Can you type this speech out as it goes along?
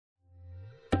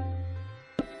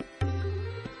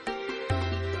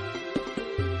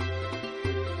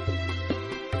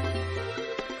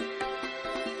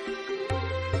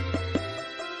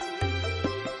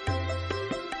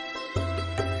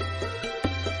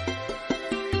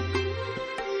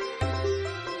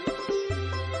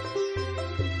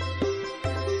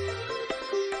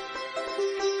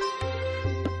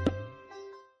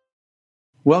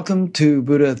Welcome to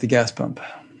Buddha at the Gas Pump.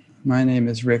 My name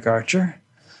is Rick Archer.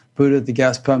 Buddha at the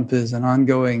Gas Pump is an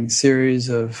ongoing series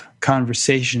of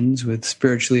conversations with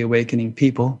spiritually awakening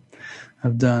people.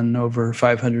 I've done over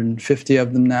 550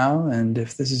 of them now, and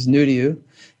if this is new to you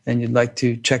and you'd like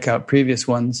to check out previous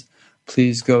ones,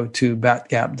 please go to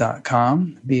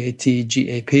batgap.com,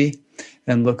 B-A-T-G-A-P,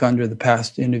 and look under the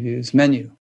past interviews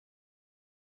menu.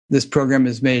 This program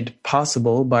is made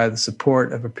possible by the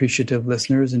support of appreciative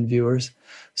listeners and viewers.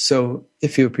 So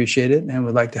if you appreciate it and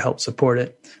would like to help support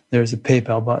it, there's a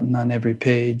PayPal button on every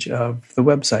page of the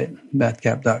website,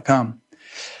 batgap.com.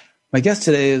 My guest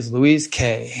today is Louise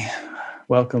Kay.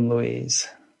 Welcome, Louise.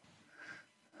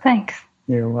 Thanks.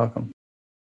 You're welcome.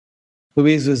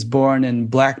 Louise was born in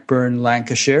Blackburn,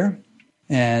 Lancashire.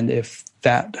 And if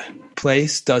that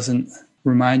place doesn't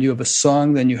remind you of a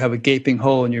song, then you have a gaping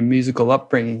hole in your musical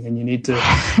upbringing, and you need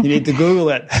to Google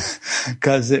it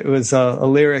because it was a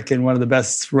lyric in one of the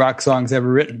best rock songs ever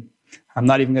written. I'm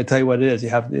not even going to tell you what it is. You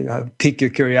have to pique your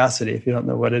curiosity if you don't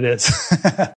know what it is.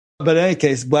 But in any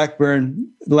case, Blackburn,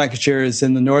 Lancashire is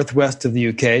in the northwest of the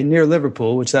UK, near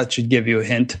Liverpool, which that should give you a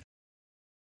hint.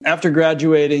 After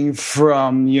graduating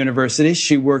from university,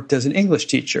 she worked as an English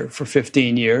teacher for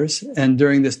 15 years, and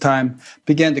during this time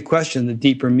began to question the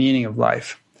deeper meaning of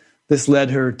life. This led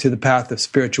her to the path of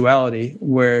spirituality,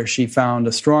 where she found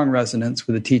a strong resonance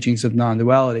with the teachings of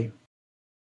non-duality.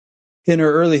 In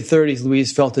her early 30s,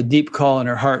 Louise felt a deep call in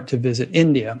her heart to visit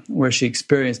India, where she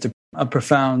experienced a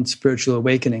profound spiritual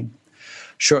awakening.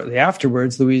 Shortly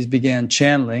afterwards, Louise began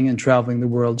channeling and traveling the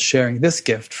world sharing this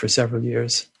gift for several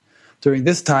years. During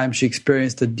this time, she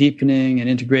experienced a deepening and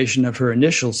integration of her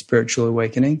initial spiritual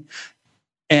awakening.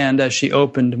 And as she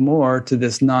opened more to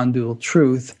this non-dual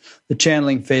truth, the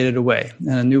channeling faded away,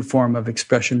 and a new form of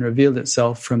expression revealed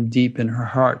itself from deep in her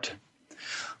heart.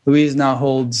 Louise now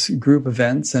holds group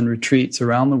events and retreats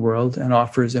around the world and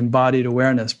offers embodied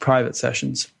awareness private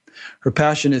sessions. Her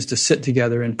passion is to sit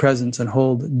together in presence and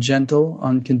hold gentle,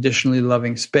 unconditionally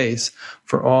loving space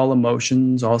for all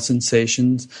emotions, all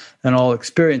sensations, and all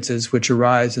experiences which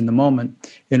arise in the moment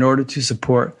in order to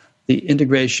support the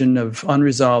integration of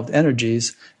unresolved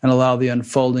energies and allow the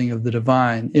unfolding of the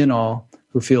divine in all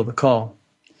who feel the call.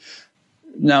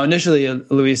 Now, initially,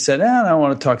 Louise said, I don't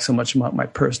want to talk so much about my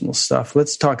personal stuff.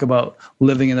 Let's talk about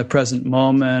living in the present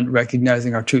moment,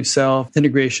 recognizing our true self,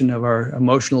 integration of our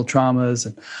emotional traumas,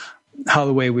 and how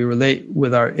the way we relate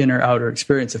with our inner-outer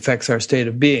experience affects our state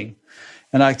of being.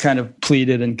 And I kind of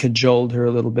pleaded and cajoled her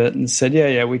a little bit and said,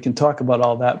 yeah, we can talk about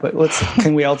all that, but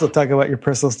can we also talk about your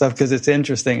personal stuff because it's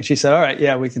interesting? And she said, all right,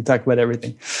 yeah, we can talk about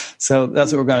everything. So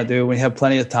that's what we're going to do. We have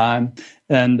plenty of time.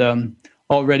 And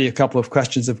already a couple of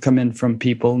questions have come in from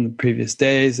people in the previous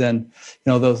days, and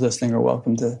those listening are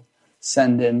welcome to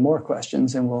send in more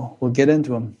questions, and we'll get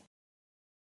into them.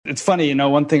 It's funny,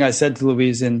 one thing I said to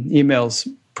Louise in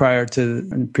emails prior to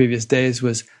in previous days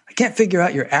was, I can't figure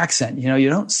out your accent. You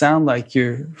don't sound like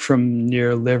you're from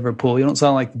near Liverpool. You don't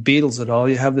sound like the Beatles at all.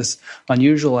 You have this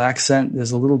unusual accent.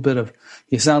 There's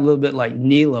you sound a little bit like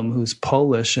Neelam, who's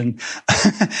Polish. And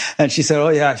and she said, oh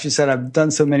yeah, she said, I've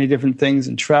done so many different things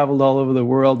and traveled all over the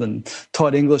world and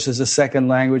taught English as a second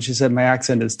language. She said, my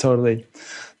accent is totally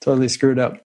screwed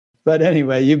up. But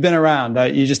anyway, you've been around.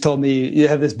 You just told me you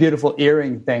have this beautiful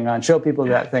earring thing on. Show people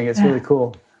that thing. It's really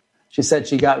cool. She said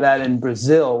she got that in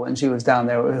Brazil when she was down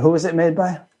there. Who was it made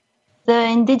by? The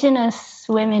indigenous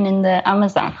women in the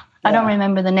Amazon. Yeah. I don't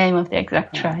remember the name of the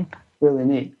exact tribe. Really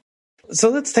neat. So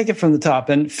let's take it from the top,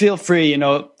 and feel free,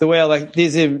 the way I like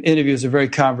these interviews are very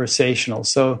conversational.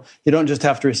 So you don't just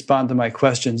have to respond to my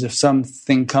questions. If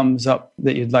something comes up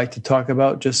that you'd like to talk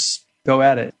about, just go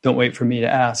at it. Don't wait for me to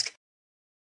ask.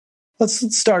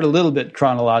 Let's start a little bit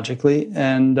chronologically.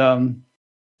 And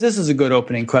this is a good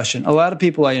opening question. A lot of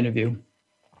people I interview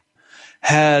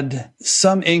had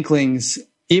some inklings,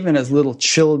 even as little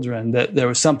children, that there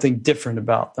was something different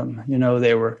about them.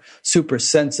 They were super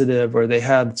sensitive, or they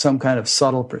had some kind of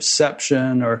subtle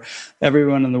perception, or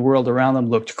everyone in the world around them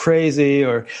looked crazy,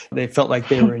 or they felt like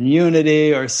they were in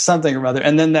unity, or something or other.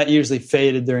 And then that usually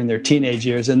faded during their teenage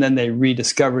years, and then they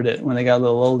rediscovered it when they got a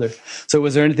little older. So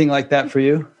was there anything like that for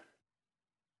you?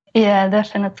 Yeah,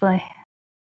 definitely.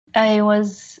 I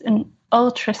was an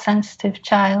ultra-sensitive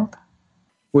child.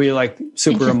 Were you like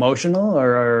super emotional,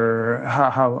 or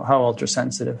how ultra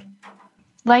sensitive?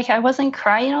 Like, I wasn't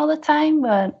crying all the time,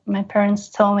 but my parents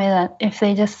told me that if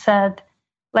they just said,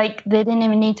 like, they didn't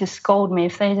even need to scold me.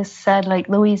 If they just said, like,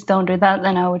 Louise, don't do that,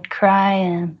 then I would cry.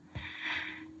 And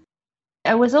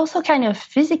I was also kind of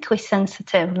physically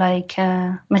sensitive. Like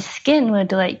my skin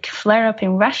would like flare up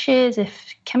in rashes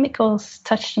if chemicals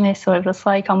touched me. So it was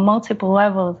like on multiple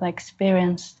levels I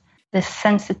experienced this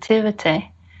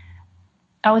sensitivity.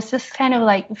 I was just kind of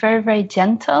like very, very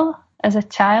gentle as a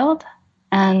child.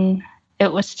 And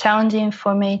it was challenging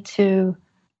for me to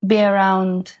be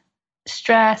around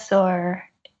stress or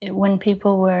when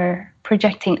people were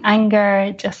projecting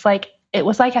anger, just like it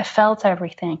was like I felt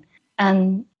everything.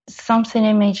 And something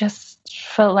in me just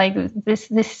felt like this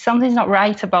something's not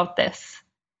right about this.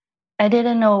 I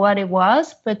didn't know what it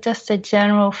was, but just a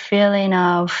general feeling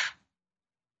of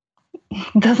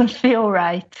doesn't feel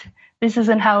right. This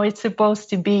isn't how it's supposed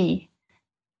to be.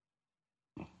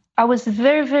 I was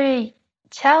very, very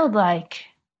childlike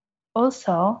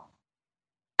also.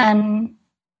 And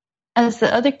as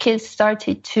the other kids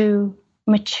started to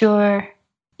mature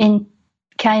in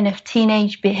kind of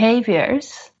teenage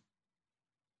behaviors,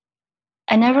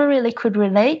 I never really could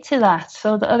relate to that.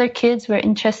 So the other kids were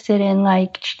interested in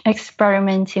like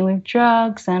experimenting with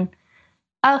drugs and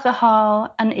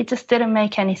alcohol, and it just didn't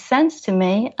make any sense to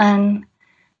me. And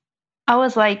I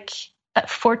was like at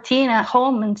 14 at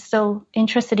home and still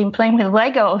interested in playing with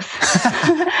Legos.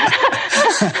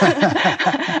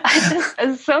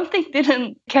 Something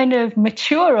didn't kind of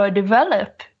mature or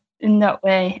develop in that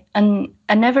way. And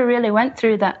I never really went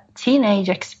through that teenage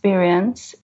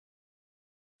experience.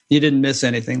 You didn't miss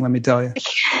anything, let me tell you.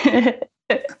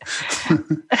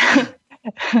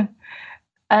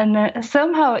 And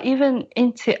somehow, even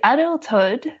into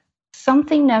adulthood,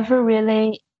 something never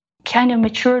really kind of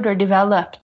matured or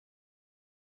developed.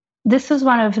 This was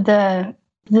one of the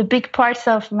big parts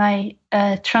of my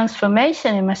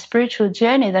transformation in my spiritual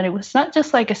journey, that it was not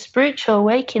just like a spiritual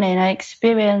awakening. I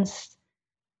experienced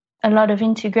a lot of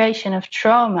integration of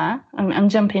trauma. I'm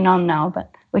jumping on now,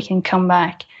 but we can come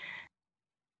back.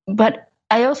 But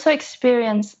I also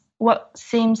experienced what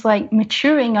seems like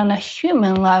maturing on a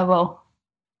human level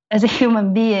as a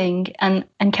human being, and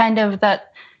kind of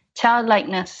that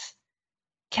childlikeness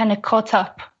kind of caught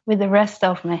up with the rest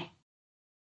of me.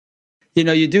 You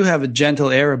know, you do have a gentle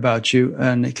air about you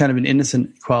and kind of an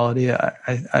innocent quality,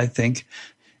 I think.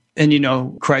 And you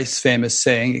know, Christ's famous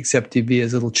saying, except you be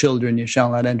as little children, you shall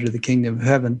not enter the kingdom of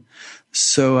heaven.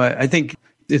 So I think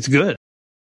it's good.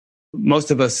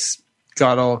 Most of us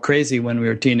got all crazy when we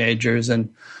were teenagers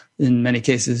and in many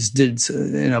cases did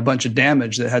a bunch of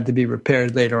damage that had to be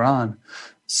repaired later on.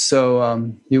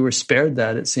 So you were spared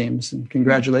that, it seems, and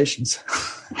congratulations.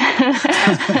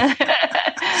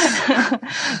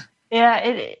 Yeah,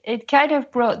 it kind of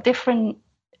brought different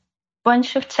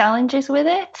bunch of challenges with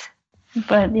it.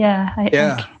 But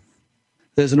yeah.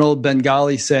 There's an old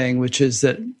Bengali saying, which is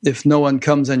that if no one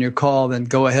comes on your call, then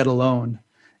go ahead alone.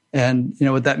 And, you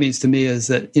know, what that means to me is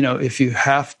that, you know, if you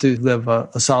have to live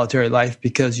a solitary life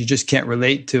because you just can't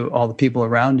relate to all the people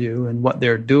around you and what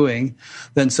they're doing,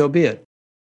 then so be it.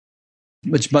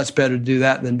 It's much better to do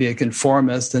that than be a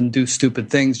conformist and do stupid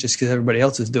things just because everybody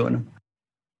else is doing them.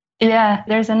 Yeah,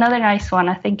 there's another nice one.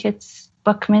 I think it's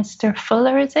Buckminster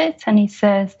Fuller, is it? And he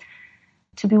says,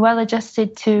 to be well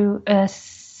adjusted to a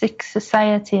sick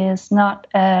society is not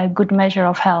a good measure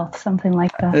of health, something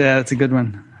like that. Yeah, that's a good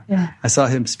one. Yeah. I saw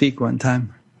him speak one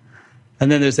time. And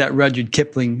then there's that Rudyard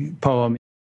Kipling poem,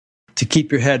 to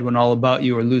keep your head when all about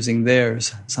you are losing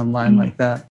theirs, some line like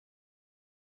that.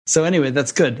 So anyway,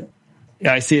 that's good.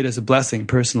 Yeah, I see it as a blessing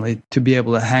personally to be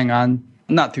able to hang on,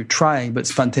 not through trying, but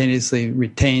spontaneously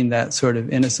retain that sort of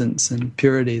innocence and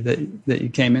purity that you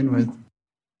came in with,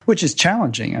 which is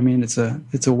challenging. I mean, it's a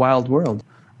wild world.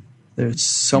 There's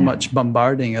so much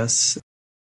bombarding us.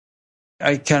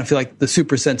 I kind of feel like the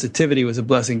super sensitivity was a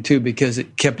blessing too, because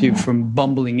it kept you from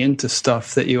bumbling into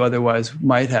stuff that you otherwise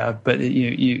might have, but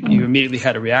you immediately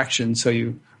had a reaction, so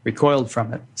you recoiled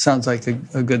from it. Sounds like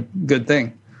a good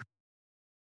thing.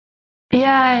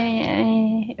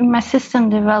 Yeah, my system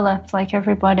developed, like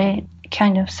everybody,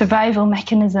 kind of survival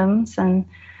mechanisms and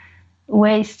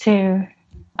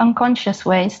unconscious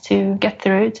ways to get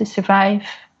through, to survive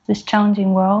this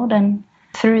challenging world. And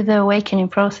through the awakening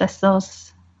process, those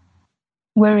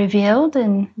were revealed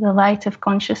in the light of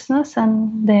consciousness,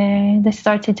 and they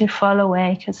started to fall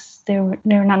away because they're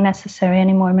not necessary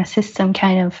anymore. My system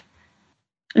kind of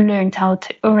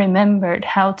remembered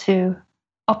how to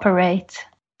operate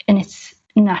in its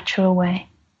natural way.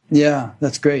 Yeah,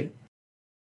 that's great.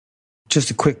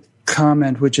 Just a quick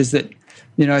comment, which is that,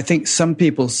 you know, I think some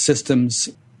people's systems,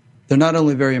 they're not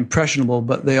only very impressionable,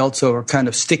 but they also are kind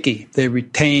of sticky. They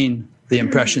retain the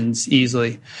impressions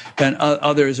easily, and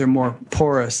others are more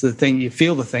porous. You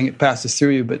feel the thing, it passes through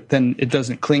you, but then it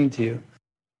doesn't cling to you.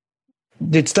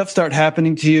 Did stuff start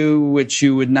happening to you which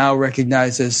you would now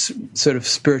recognize as sort of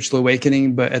spiritual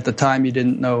awakening, but at the time you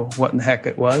didn't know what in the heck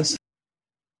it was?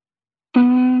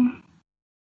 No,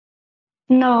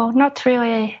 not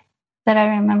really that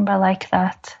I remember like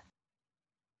that.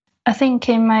 I think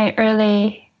in my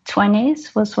early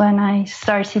 20s was when I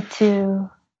started to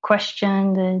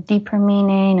question the deeper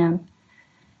meaning and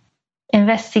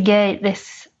investigate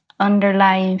this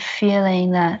underlying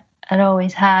feeling that I'd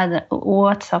always had.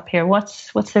 What's up here?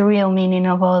 What's the real meaning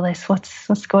of all this?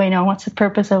 What's going on? What's the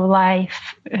purpose of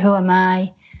life? Who am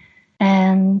I?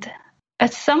 And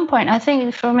at some point, I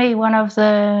think for me, one of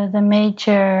the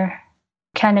major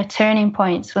kind of turning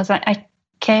points was I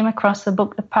came across the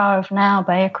book The Power of Now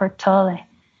by Eckhart Tolle.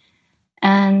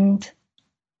 And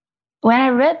when I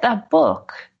read that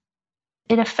book,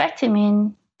 it affected me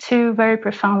in two very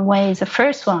profound ways. The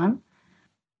first one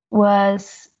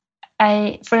was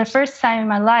I, for the first time in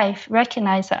my life,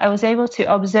 recognized that I was able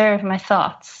to observe my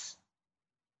thoughts.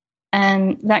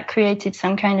 And that created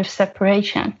some kind of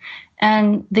separation.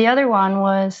 And the other one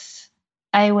was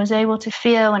I was able to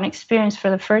feel and experience for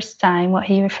the first time what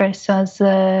he refers to as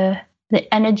the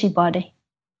energy body,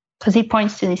 because he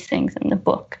points to these things in the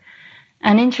book.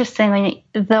 And interestingly,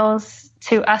 those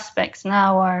two aspects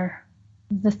now are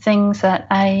the things that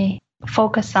I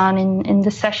focus on in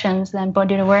the sessions, the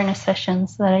embodied awareness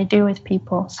sessions that I do with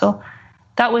people. So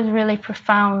that was really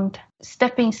profound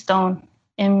stepping stone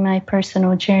in my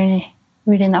personal journey,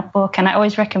 reading that book. And I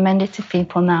always recommend it to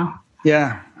people now.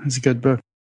 Yeah, it's a good book.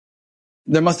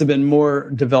 There must have been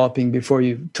more developing before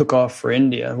you took off for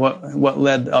India. What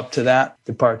led up to that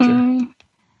departure?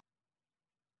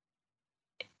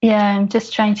 Yeah, I'm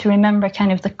just trying to remember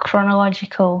kind of the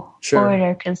chronological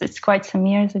order, because it's quite some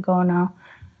years ago now.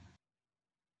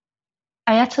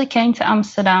 I actually came to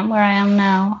Amsterdam, where I am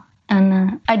now,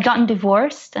 and I'd gotten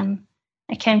divorced, and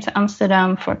I came to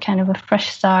Amsterdam for kind of a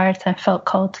fresh start. I felt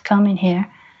called to come in here.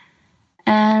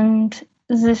 And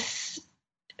this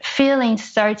feeling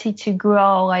started to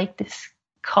grow, like this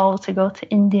call to go to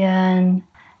India, and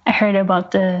I heard about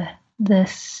the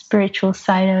spiritual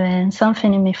side of it, and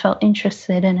something in me felt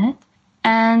interested in it.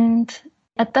 And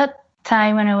at that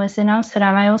time when I was in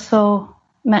Amsterdam, I also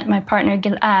met my partner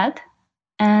Gilad,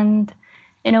 and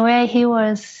in a way he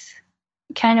was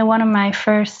kind of one of my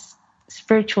first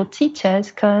spiritual teachers,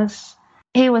 because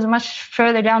he was much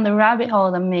further down the rabbit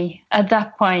hole than me at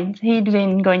that point. He'd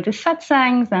been going to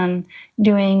satsangs and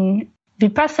doing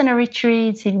Vipassana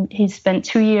retreats. He spent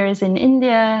 2 years in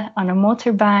India on a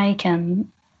motorbike,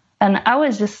 and I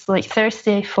was just like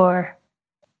thirsty for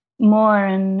more,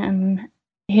 and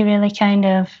he really kind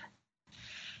of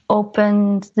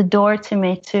opened the door to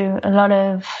me to a lot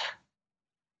of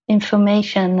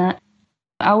information that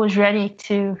I was ready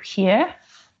to hear.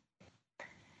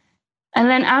 And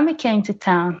then Ami came to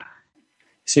town.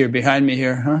 So you're behind me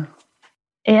here, huh?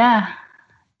 Yeah.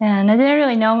 And I didn't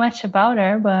really know much about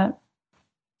her, but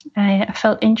I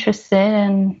felt interested,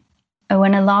 and I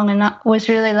went along, and that was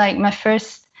really like my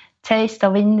first taste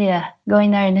of India,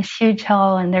 going there in this huge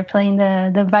hall, and they're playing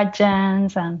the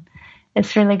bhajans, and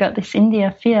it's really got this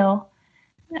India feel,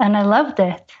 and I loved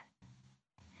it.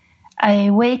 I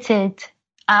waited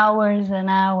hours and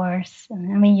hours. I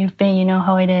mean, you've been, you know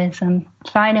how it is. And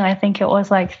finally, I think it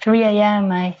was like 3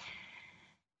 a.m. I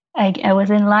was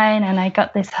in line, and I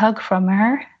got this hug from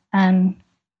her, and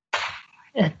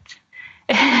it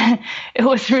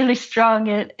was really strong.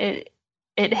 It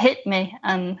hit me,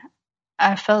 and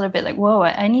I felt a bit like, whoa,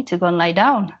 I need to go and lie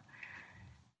down.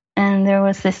 And there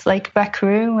was this like back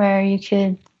room where you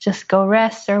could just go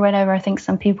rest or whatever. I think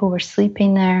some people were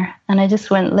sleeping there, and I just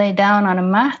went lay down on a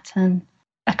mat, and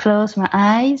I closed my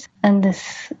eyes, and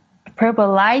this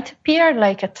purple light appeared,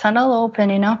 like a tunnel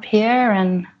opening up here,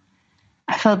 and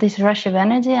I felt this rush of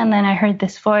energy. And then I heard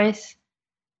this voice,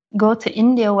 "Go to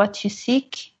India, what you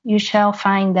seek, you shall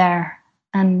find there."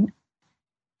 And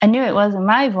I knew it wasn't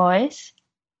my voice.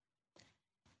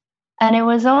 And it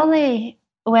was only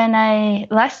when I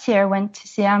last year went to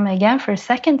see Amma again for a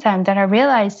second time that I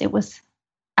realized it was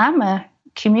Amma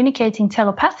communicating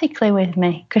telepathically with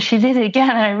me, because she did it again,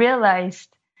 and I realized.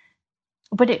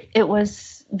 But it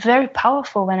was very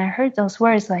powerful when I heard those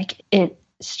words. Like, it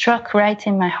struck right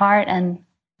in my heart, and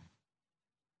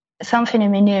something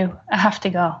in me knew I have to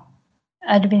go.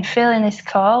 I'd been feeling this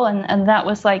call, and that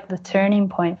was like the turning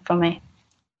point for me.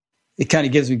 It kind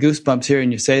of gives me goosebumps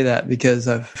hearing you say that, because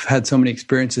I've had so many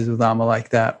experiences with Amma like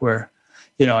that, where,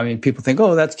 I mean, people think,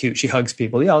 oh, that's cute. She hugs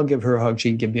people. Yeah, I'll give her a hug. She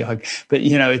can give me a hug. But,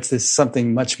 it's this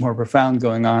something much more profound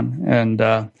going on. And,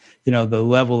 the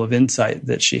level of insight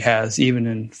that she has, even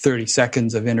in 30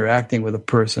 seconds of interacting with a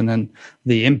person, and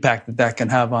the impact that that can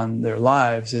have on their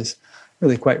lives is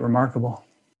really quite remarkable.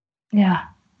 Yeah,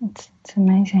 it's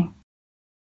amazing.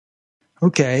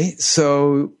 Okay,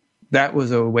 so that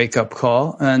was a wake-up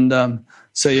call. And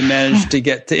so you managed to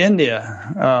get to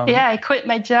India. Yeah, I quit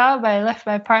my job. I left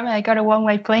my apartment. I got a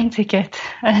one-way plane ticket.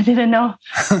 I didn't know.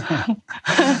 I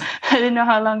didn't know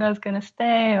how long I was going to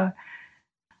stay.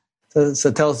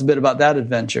 So tell us a bit about that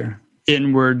adventure,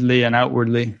 inwardly and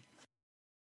outwardly.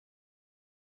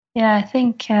 Yeah, I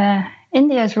think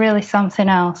India is really something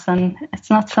else, and it's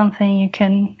not something you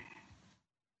can...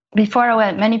 Before I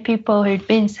went, many people who'd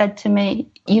been said to me,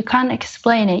 you can't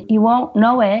explain it. You won't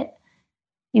know it.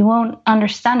 You won't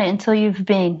understand it until you've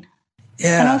been.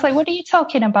 Yeah. And I was like, what are you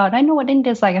talking about? I know what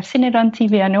India's like. I've seen it on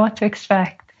TV. I know what to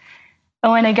expect.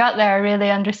 And when I got there, I really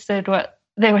understood what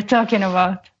they were talking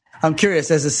about. I'm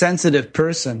curious, as a sensitive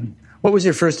person, what was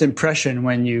your first impression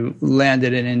when you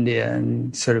landed in India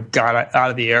and sort of got out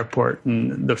of the airport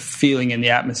and the feeling in the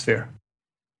atmosphere?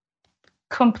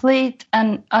 Complete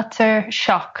and utter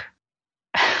shock.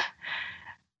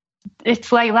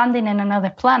 It's like landing in another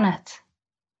planet.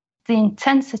 The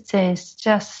intensity is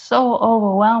just so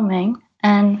overwhelming.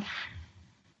 And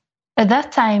at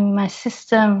that time, my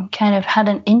system kind of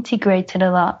hadn't integrated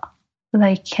a lot,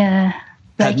 like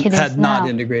it is had now. Not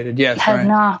integrated, yes. Had right.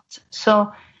 not.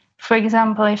 So, for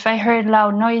example, if I heard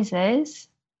loud noises,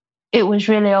 it was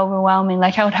really overwhelming.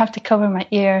 Like I would have to cover my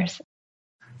ears.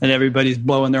 And everybody's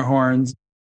blowing their horns.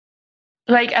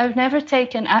 Like I've never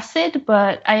taken acid,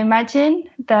 but I imagine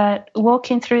that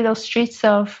walking through those streets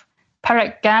of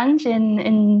Parakganj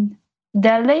in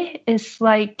Delhi is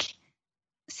like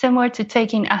similar to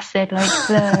taking acid, like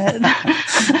the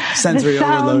sensory the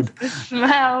sounds, overload, the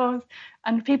smells,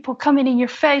 and people coming in your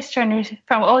face from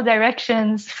all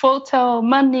directions, photo,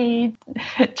 money,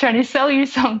 trying to sell you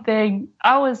something.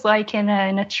 I was like in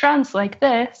a trance like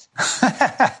this.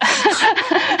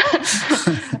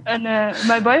 And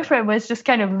my boyfriend was just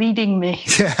kind of leading me.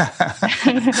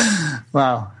 Yeah.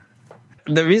 Wow.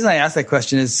 The reason I asked that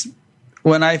question is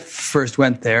when I first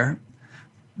went there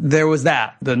was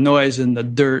the noise and the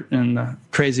dirt and the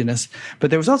craziness. But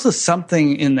there was also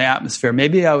something in the atmosphere.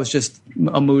 Maybe I was just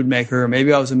a mood maker, or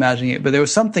maybe I was imagining it, but there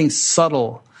was something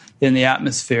subtle in the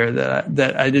atmosphere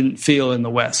that I didn't feel in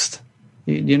the West.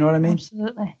 You know what I mean?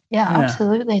 Absolutely. Yeah,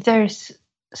 absolutely. There's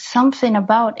something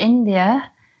about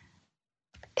India.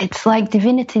 It's like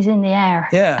divinity's in the air.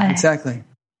 Yeah, exactly.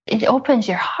 It opens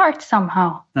your heart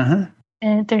somehow. Uh-huh.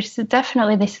 There's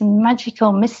definitely this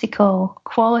magical, mystical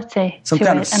quality. Some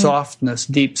kind of softness,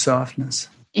 deep softness.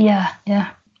 Yeah,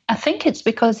 yeah. I think it's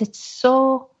because it's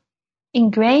so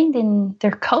ingrained in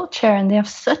their culture, and they have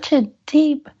such a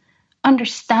deep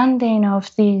understanding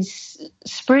of these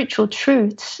spiritual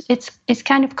truths. It's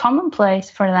kind of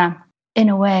commonplace for them in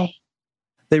a way.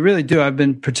 They really do. I've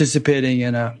been participating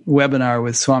in a webinar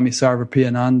with Swami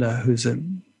Sarvapriyananda, who's a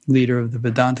leader of the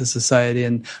Vedanta Society,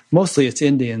 and mostly it's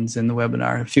Indians in the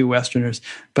webinar, a few Westerners.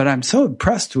 But I'm so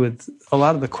impressed with a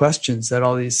lot of the questions that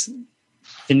all these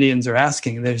Indians are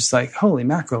asking. They're just like, holy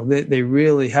mackerel, they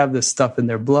really have this stuff in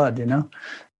their blood, you know?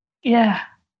 Yeah.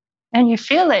 And you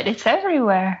feel it. It's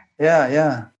everywhere. Yeah,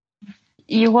 yeah.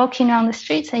 You're walking on the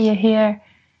streets and you hear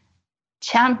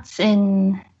chants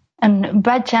and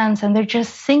bhajans, and they're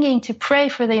just singing to pray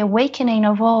for the awakening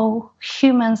of all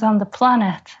humans on the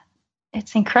planet.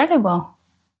 It's incredible.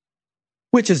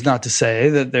 Which is not to say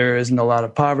that there isn't a lot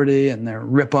of poverty and there are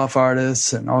rip-off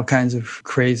artists and all kinds of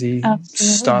crazy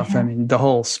stuff. Yeah. I mean, the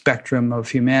whole spectrum of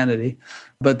humanity.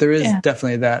 But there is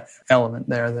definitely that element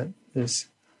there that is...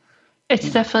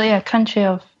 It's definitely a country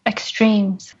of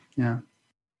extremes. Yeah.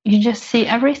 You just see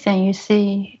everything. You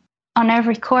see on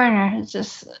every corner, it's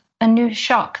just a new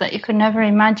shock that you could never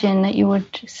imagine that you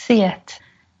would see it.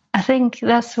 I think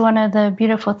that's one of the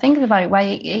beautiful things about it, why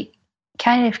it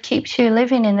kind of keeps you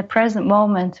living in the present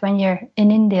moment when you're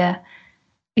in India,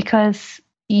 because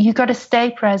you got to stay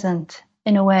present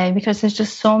in a way, because there's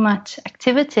just so much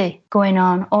activity going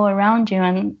on all around you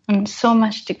and so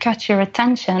much to catch your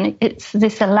attention. It's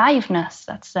this aliveness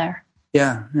that's there.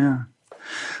 Yeah, yeah.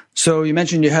 So you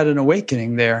mentioned you had an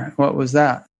awakening there. What was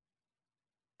that?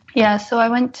 Yeah, so I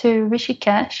went to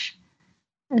Rishikesh,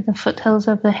 the foothills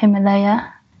of the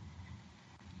Himalaya.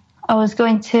 I was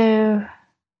going to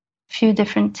few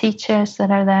different teachers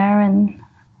that are there, and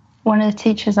one of the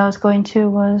teachers I was going to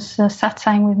was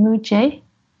Satsang with Mooji,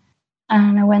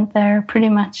 and I went there pretty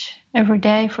much every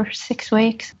day for 6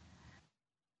 weeks.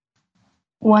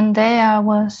 one day I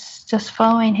was just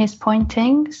following his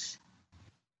pointings.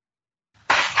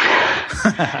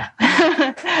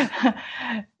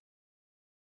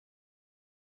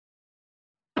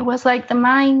 It was like the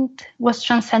mind was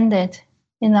transcended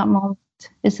in that moment,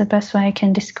 is the best way I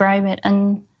can describe it.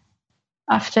 And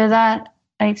after that,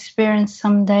 I experienced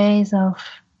some days of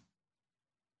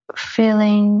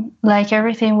feeling like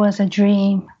everything was a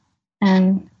dream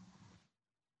and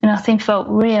nothing felt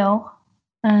real.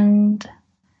 And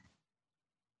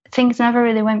things never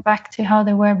really went back to how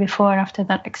they were before after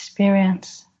that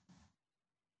experience.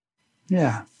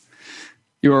 Yeah.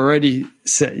 You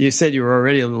said you were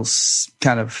already a little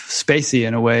kind of spacey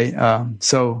in a way.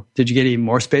 So did you get even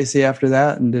more spacey after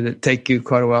that? And did it take you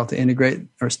quite a while to integrate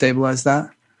or stabilize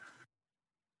that?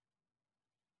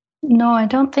 No, I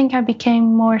don't think I became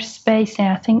more spacey.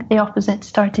 I think the opposite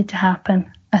started to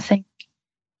happen. I think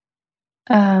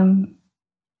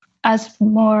as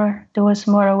there was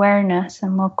more awareness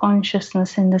and more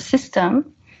consciousness in the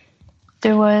system,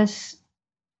 there was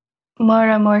more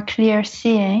and more clear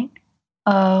seeing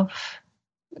of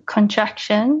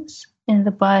contractions in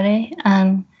the body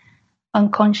and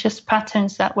unconscious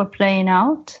patterns that were playing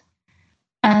out.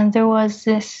 And there was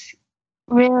this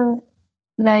real,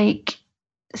 like,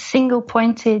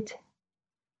 single-pointed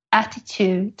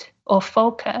attitude or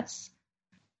focus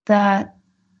that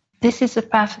this is the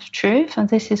path of truth and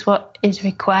this is what is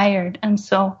required. And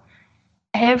so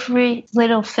every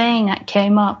little thing that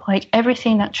came up, like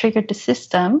everything that triggered the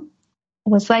system,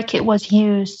 was like it was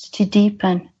used to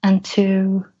deepen and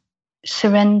to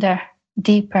surrender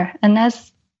deeper. And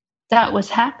as that was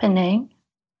happening,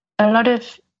 a lot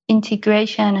of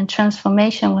integration and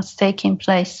transformation was taking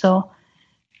place. So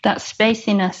that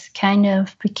spaciness kind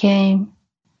of became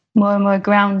more and more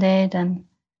grounded, and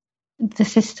the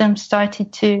system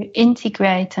started to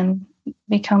integrate and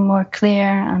become more clear.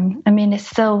 And I mean, it's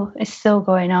still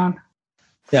going on.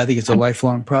 Yeah, I think it's a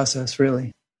lifelong process,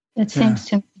 really. It seems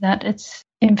to me that it's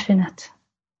infinite.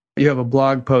 You have a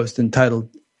blog post entitled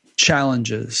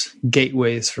Challenges,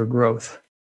 Gateways for Growth.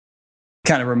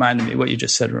 Kind of reminded me, what you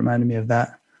just said reminded me of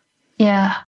that.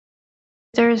 Yeah.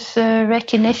 There's a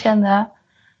recognition that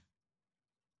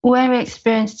when we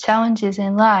experience challenges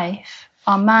in life,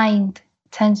 our mind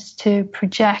tends to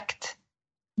project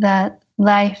that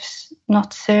life's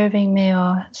not serving me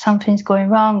or something's going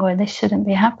wrong or this shouldn't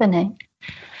be happening.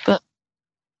 But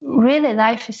really,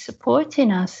 life is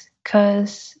supporting us,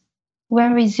 because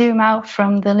when we zoom out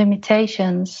from the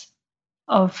limitations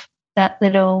of that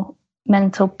little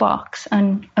mental box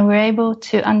and we're able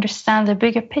to understand the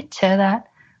bigger picture, that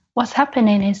what's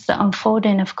happening is the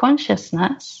unfolding of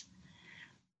consciousness,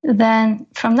 then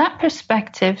from that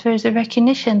perspective, there's a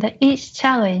recognition that each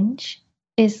challenge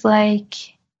is like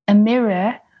a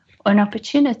mirror or an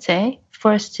opportunity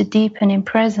for us to deepen in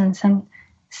presence and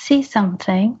see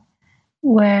something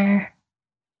where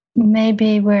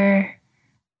maybe we're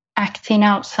acting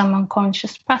out some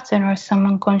unconscious pattern or some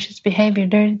unconscious behavior.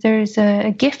 There's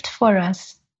a gift for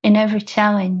us in every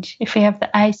challenge if we have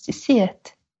the eyes to see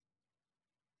it.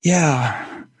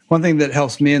 Yeah. One thing that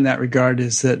helps me in that regard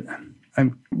is that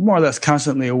I'm more or less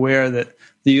constantly aware that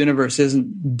the universe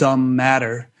isn't dumb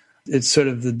matter. It's sort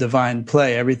of the divine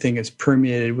play. Everything is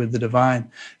permeated with the divine.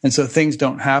 And so things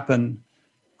don't happen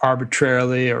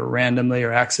arbitrarily or randomly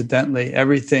or accidentally.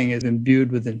 Everything is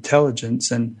imbued with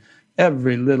intelligence, and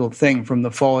every little thing, from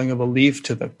the falling of a leaf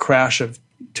to the crash of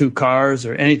two cars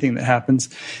or anything that happens,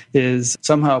 is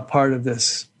somehow part of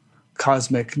this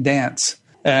cosmic dance.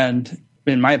 And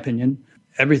in my opinion,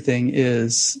 everything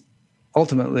is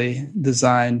ultimately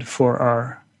designed for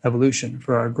our evolution,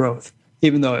 for our growth,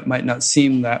 even though it might not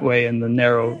seem that way in the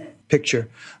narrow picture.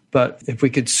 But if we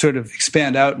could sort of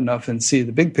expand out enough and see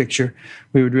the big picture,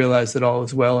 we would realize that all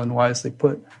is well and wisely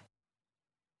put.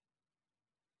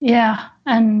 Yeah,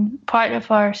 and part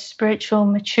of our spiritual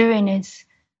maturing is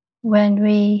when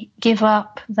we give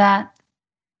up that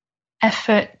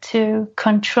effort to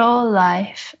control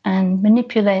life and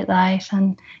manipulate life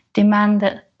and demand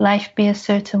that life be a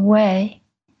certain way,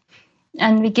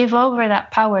 and we give over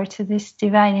that power to this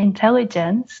divine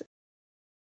intelligence.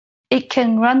 It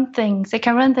can run things, it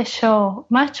can run the show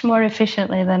much more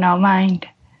efficiently than our mind.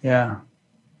 Yeah.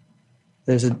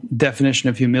 There's a definition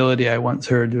of humility I once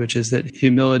heard, which is that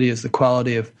humility is the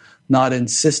quality of not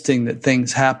insisting that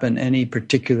things happen any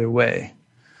particular way.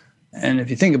 And if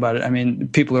you think about it, I mean,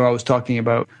 people are always talking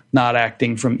about not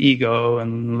acting from ego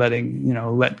and letting,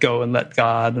 let go and let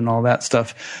God and all that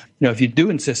stuff. If you do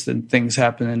insist that things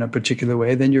happen in a particular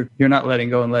way, then you're not letting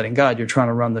go and letting God. You're trying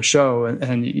to run the show,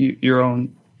 and your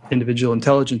own individual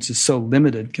intelligence is so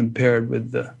limited compared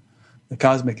with the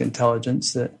cosmic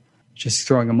intelligence that just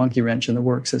throwing a monkey wrench in the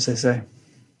works, as they say.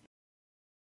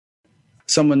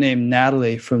 Someone named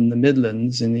Natalie from the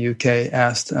Midlands in the UK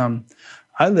asked,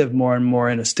 I live more and more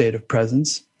in a state of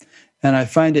presence, and I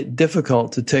find it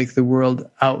difficult to take the world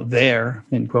out there,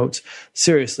 in quotes,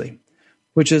 seriously,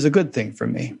 which is a good thing for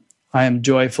me. I am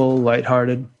joyful,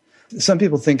 lighthearted. Some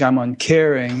people think I'm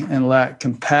uncaring and lack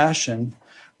compassion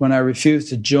when I refuse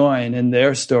to join in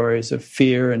their stories of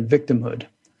fear and victimhood.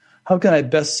 How can I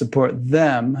best support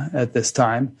them at this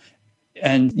time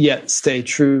and yet stay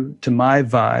true to my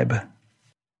vibe?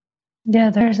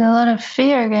 Yeah, there's a lot of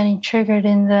fear getting triggered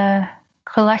in the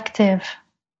collective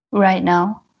right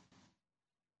now.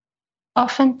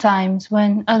 Oftentimes,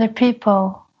 when other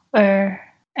people are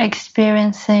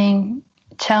experiencing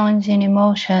challenging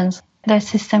emotions, their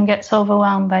system gets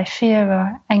overwhelmed by fear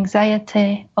or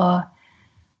anxiety or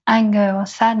anger or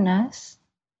sadness.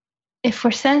 If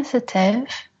we're sensitive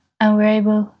and we're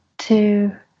able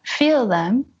to feel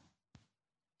them,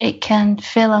 it can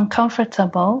feel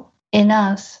uncomfortable in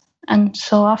us. And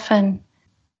so often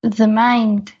the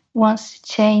mind wants to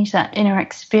change that inner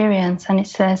experience, and it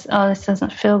says, oh, this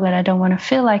doesn't feel good. I don't want to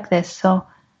feel like this. So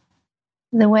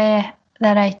the way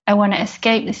that I want to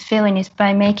escape this feeling is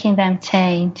by making them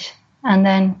change. And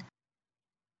then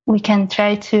we can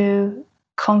try to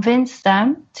convince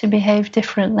them to behave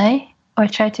differently, or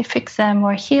try to fix them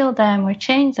or heal them or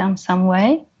change them some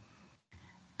way.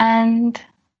 And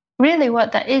really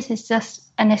what that is just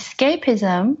an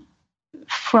escapism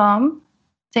from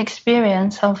the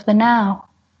experience of the now.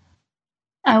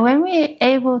 And when we're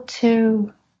able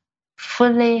to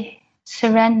fully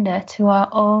surrender to our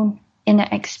own inner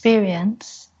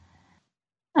experience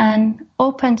and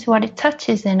open to what it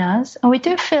touches in us, and we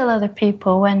do feel other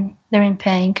people when they're in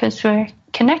pain because we're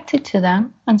connected to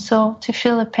them, and so to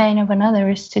feel the pain of another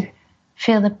is to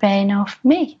feel the pain of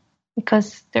me,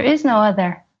 because there is no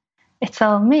other, it's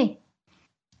all me.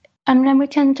 And then we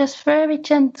can just very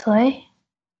gently,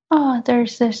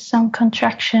 there's some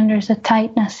contraction, there's a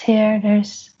tightness here,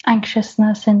 there's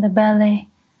anxiousness in the belly.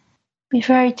 Be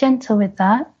very gentle with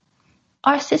that.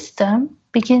 Our system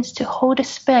begins to hold a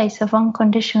space of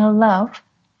unconditional love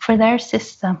for their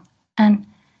system, and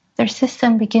their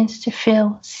system begins to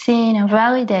feel seen and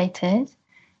validated,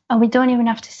 and we don't even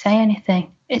have to say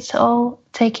anything. It's all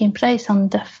taking place on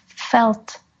the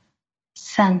felt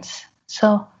sense.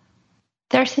 So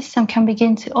their system can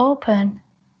begin to open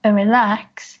and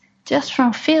relax just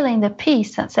from feeling the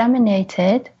peace that's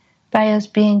emanated by us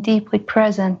being deeply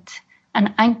present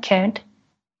and anchored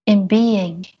in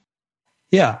being.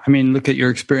 Yeah, I mean, look at your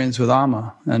experience with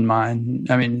Amma and mine.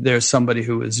 I mean, there's somebody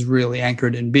who is really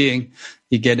anchored in being.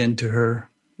 You get into her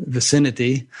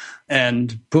vicinity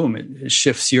and boom, it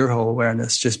shifts your whole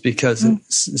awareness just because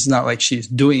it's not like she's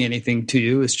doing anything to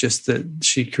you. It's just that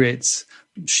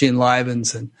she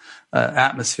enlivens an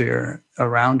atmosphere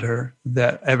around her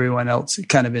that everyone else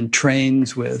kind of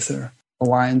entrains with or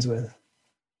aligns with,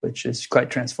 which is quite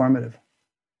transformative.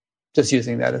 Just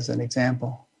using that as an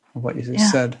example of what you just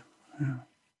said. Yeah.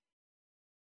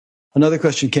 Another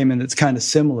question came in that's kind of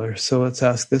similar, so let's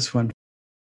ask this one.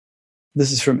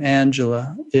 This is from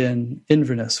Angela in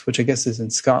Inverness, which I guess is in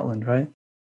Scotland, right?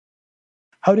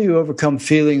 How do you overcome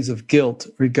feelings of guilt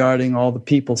regarding all the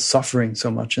people suffering so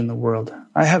much in the world?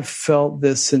 I have felt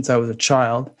this since I was a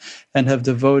child and have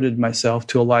devoted myself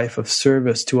to a life of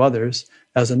service to others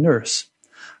as a nurse.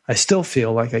 I still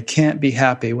feel like I can't be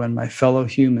happy when my fellow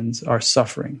humans are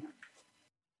suffering.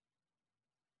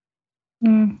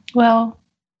 Well,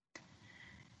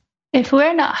 if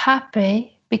we're not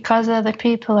happy because other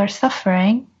people are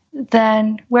suffering,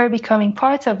 then we're becoming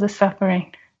part of the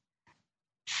suffering.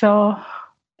 So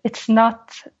it's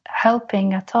not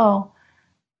helping at all.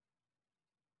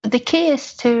 The key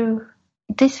is to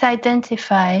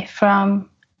disidentify from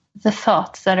the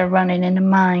thoughts that are running in the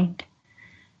mind.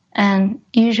 And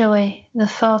usually the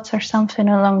thoughts are something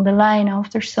along the line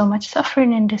of, there's so much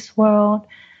suffering in this world,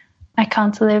 I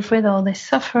can't live with all this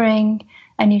suffering,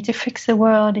 I need to fix the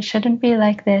world, it shouldn't be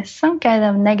like this, some kind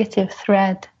of negative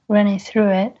thread running through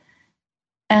it.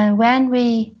 And when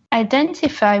we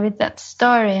identify with that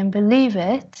story and believe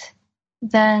it,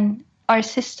 then our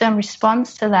system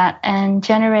responds to that and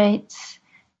generates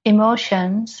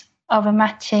emotions of a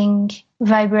matching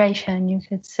vibration, you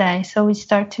could say. So we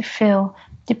start to feel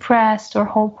depressed or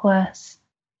hopeless.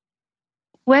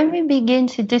 When we begin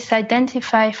to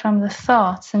disidentify from the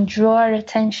thoughts and draw our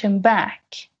attention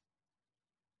back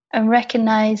and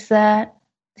recognize that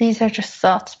these are just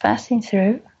thoughts passing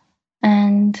through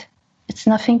and it's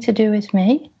nothing to do with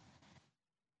me,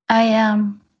 I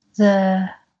am the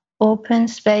open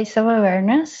space of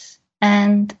awareness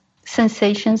and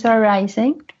sensations are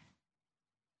rising.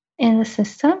 in the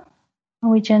system.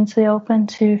 And we gently open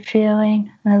to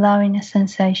feeling and allowing the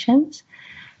sensations.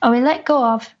 And we let go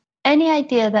of any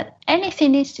idea that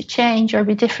anything needs to change or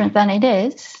be different than it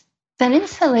is. Then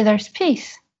instantly there's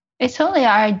peace. It's only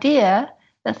our idea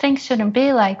that things shouldn't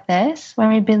be like this, when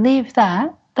we believe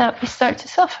that we start to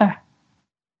suffer.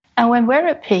 And when we're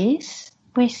at peace,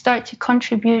 we start to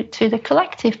contribute to the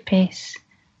collective peace.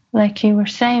 Like you were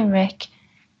saying, Rick,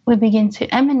 we begin to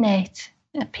emanate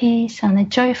a peace and a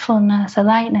joyfulness, a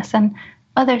lightness, and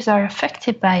others are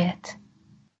affected by it.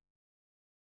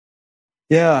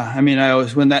 Yeah, I mean,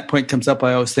 when that point comes up,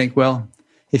 I always think, well,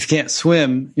 if you can't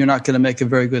swim, you're not going to make a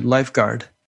very good lifeguard.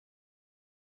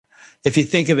 If you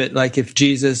think of it like if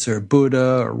Jesus or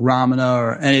Buddha or Ramana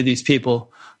or any of these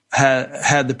people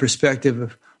had the perspective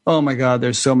of, oh my God,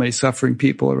 there's so many suffering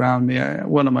people around me.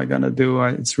 What am I going to do?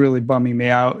 It's really bumming me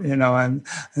out. You know,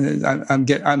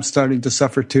 I'm starting to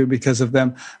suffer too because of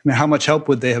them. I mean, how much help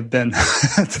would they have been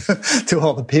to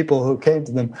all the people who came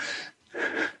to them?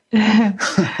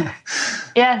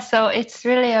 Yeah, so it's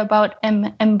really about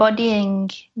embodying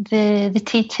the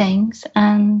teachings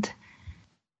and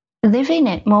living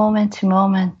it moment to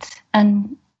moment,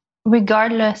 and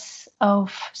regardless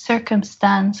of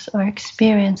circumstance or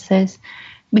experiences,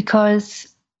 because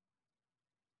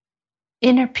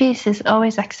inner peace is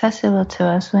always accessible to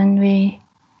us when we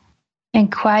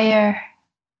inquire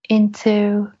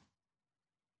into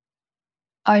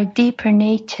our deeper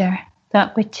nature,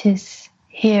 that which is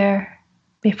here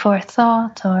before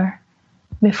thought or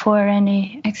before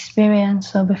any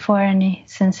experience or before any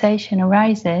sensation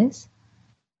arises.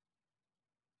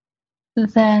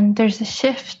 Then there's a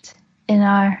shift in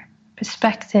our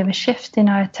perspective, a shift in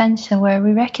our attention, where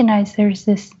we recognize there's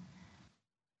this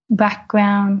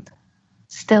background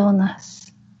stillness.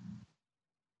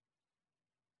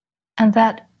 And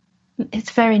that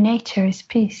its very nature is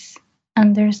peace.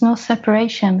 And there's no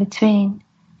separation between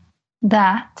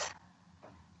that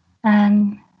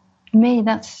and me.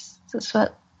 That's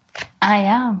what I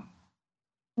am.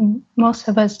 And most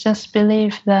of us just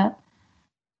believe that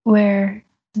we're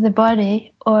the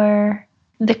body or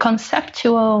the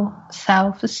conceptual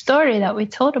self, the story that we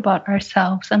told about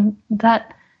ourselves, and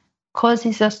that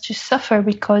causes us to suffer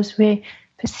because we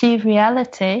perceive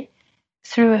reality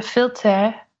through a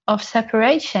filter of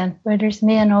separation where there's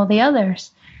me and all the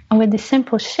others. And with the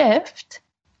simple shift,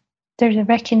 there's a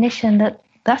recognition that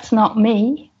that's not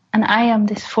me, and I am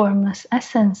this formless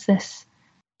essence, this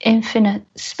infinite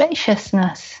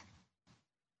spaciousness.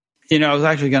 You know, I was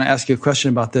actually going to ask you a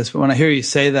question about this, but when I hear you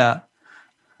say that,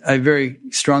 I very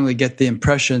strongly get the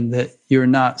impression that you're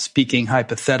not speaking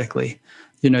hypothetically.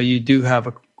 You know, you do have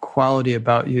a quality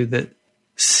about you that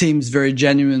seems very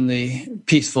genuinely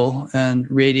peaceful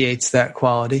and radiates that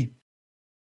quality.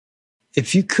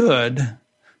 If you could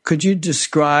you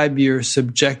describe your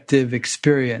subjective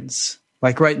experience,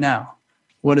 like right now?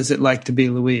 What is it like to be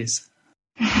Louise?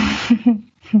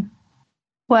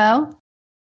 Well,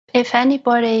 if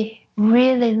anybody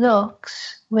really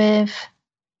looks with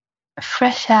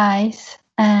fresh eyes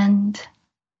and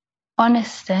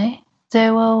honesty,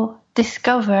 they will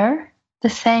discover the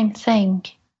same thing,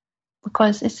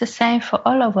 because it's the same for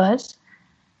all of us,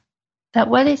 that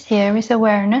what is here is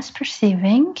awareness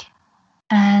perceiving,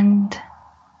 and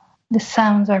the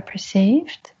sounds are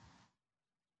perceived,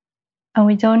 and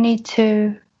we don't need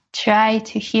to try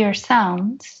to hear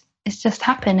sounds. It's just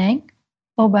happening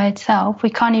all by itself. We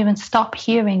can't even stop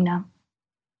hearing them.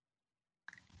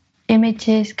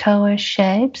 Images, colors,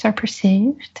 shapes are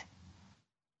perceived.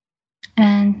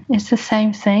 And it's the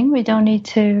same thing. We don't need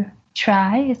to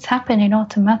try. It's happening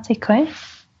automatically.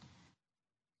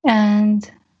 And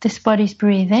this body's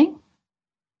breathing.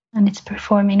 And it's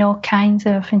performing all kinds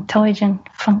of intelligent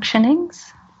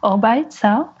functionings all by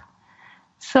itself.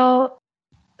 So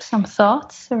some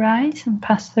thoughts arise and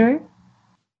pass through.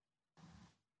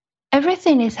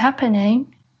 Everything is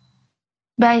happening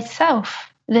by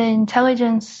itself. The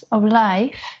intelligence of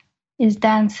life is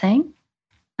dancing,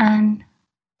 and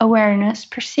awareness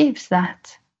perceives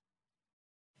that.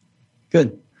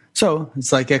 Good. So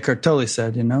it's like Eckhart Tolle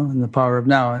said, you know, in The Power of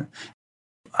Now.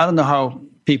 I don't know how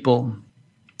people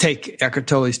take Eckhart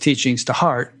Tolle's teachings to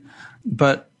heart,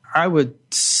 but I would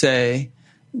say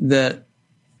that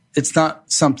it's not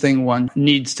something one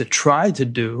needs to try to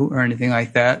do or anything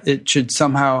like that. It should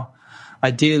somehow,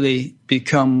 ideally,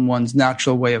 become one's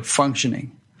natural way of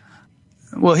functioning.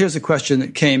 Well, here's a question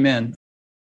that came in.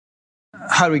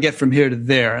 How do we get from here to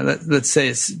there? Let's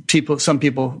say some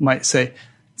people might say,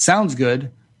 sounds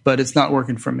good, but it's not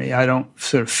working for me. I don't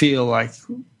sort of feel like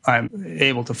I'm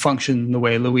able to function the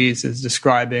way Louise is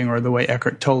describing or the way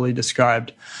Eckhart Tolle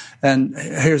described. And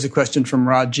here's a question from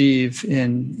Rajiv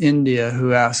in India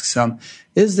who asks,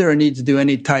 is there a need to do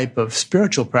any type of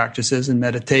spiritual practices and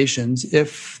meditations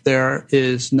if there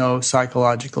is no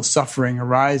psychological suffering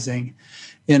arising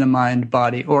in a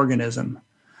mind-body organism?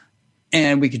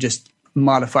 And we could just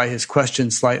modify his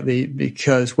question slightly,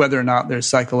 because whether or not there's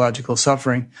psychological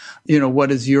suffering,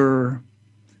 what is your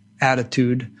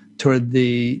attitude toward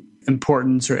the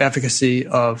importance or efficacy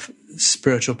of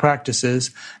spiritual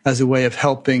practices as a way of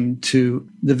helping to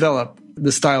develop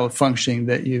the style of functioning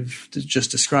that you've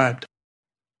just described?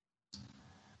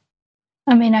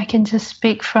 I mean, I can just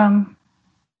speak from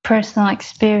personal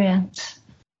experience.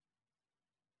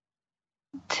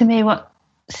 To me, what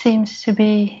seems to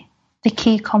be the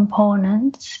key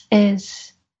component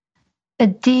is a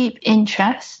deep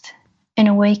interest in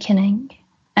awakening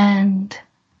and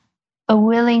a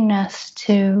willingness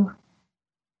to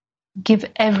give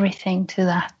everything to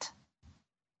that.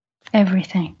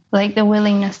 Everything. Like the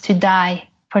willingness to die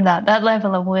for that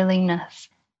level of willingness.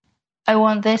 I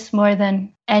want this more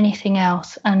than anything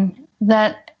else. And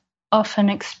that often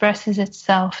expresses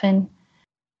itself in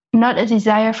not a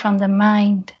desire from the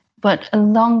mind, but a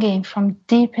longing from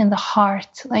deep in the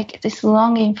heart, like this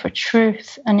longing for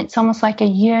truth. And it's almost like a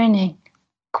yearning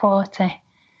quality.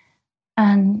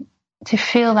 And to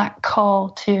feel that call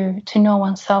to know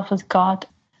oneself as God.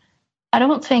 I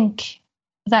don't think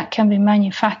that can be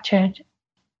manufactured.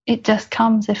 It just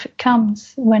comes if it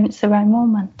comes, when it's the right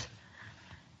moment.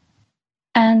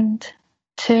 And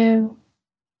to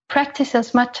practice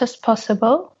as much as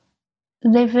possible,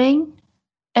 living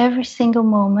every single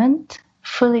moment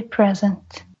fully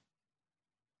present.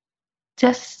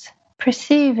 Just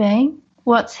perceiving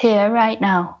what's here right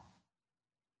now.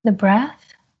 The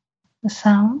breath, the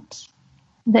sounds,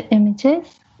 the images,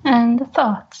 and the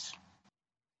thoughts.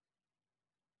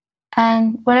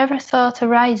 And whatever thought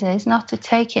arises, not to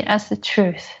take it as the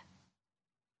truth.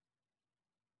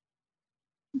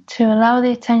 To allow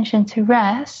the attention to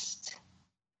rest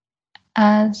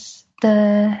as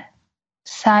the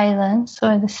silence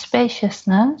or the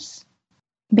spaciousness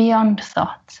beyond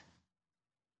thought.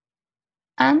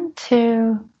 And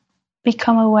to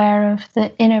become aware of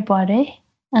the inner body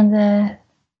and the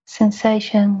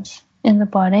sensations in the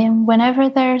body. And whenever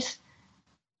there's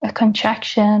a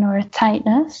contraction or a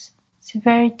tightness, to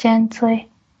very gently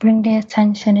bring the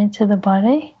attention into the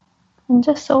body and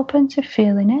just open to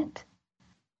feeling it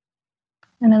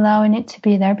and allowing it to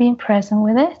be there, being present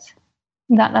with it.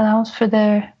 That allows for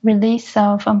the release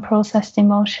of unprocessed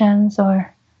emotions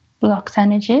or blocked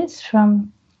energies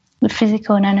from the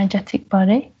physical and energetic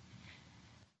body.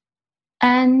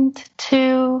 And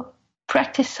to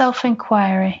practice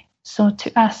self-inquiry. So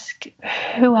to ask,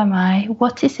 who am I?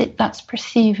 What is it that's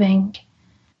perceiving?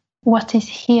 What is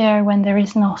here when there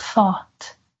is no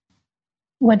thought?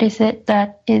 What is it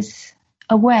that is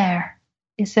aware?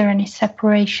 Is there any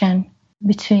separation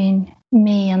between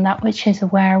me and that which is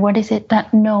aware? What is it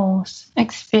that knows,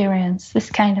 experience,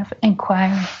 this kind of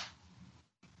inquiry?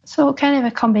 So kind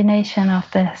of a combination of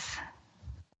this.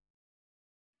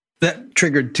 That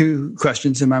triggered two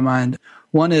questions in my mind.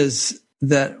 One is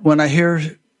that when I hear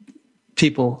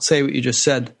people say what you just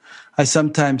said, I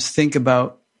sometimes think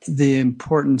about the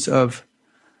importance of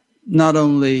not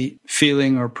only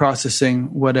feeling or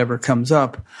processing whatever comes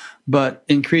up, but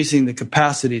increasing the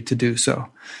capacity to do so.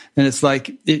 And it's like,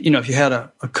 if you had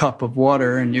a cup of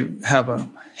water and you have a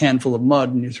handful of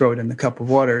mud and you throw it in the cup of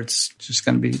water, it's just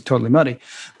going to be totally muddy.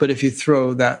 But if you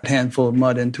throw that handful of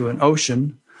mud into an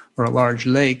ocean or a large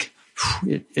lake,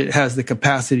 it has the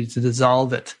capacity to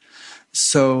dissolve it.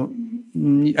 So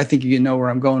I think you know where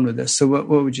I'm going with this. So what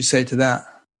would you say to that?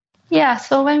 Yeah,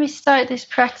 so when we start this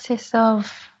practice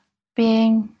of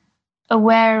being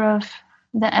aware of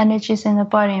the energies in the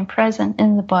body and present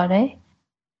in the body,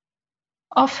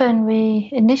 often we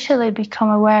initially become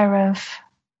aware of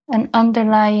an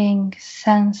underlying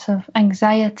sense of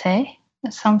anxiety,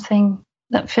 something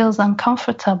that feels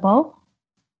uncomfortable,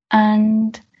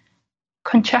 and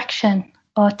contraction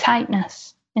or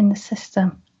tightness in the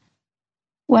system.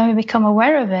 When we become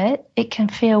aware of it, it can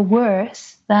feel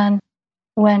worse than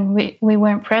when we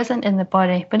weren't present in the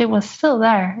body, but it was still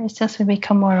there. It's just we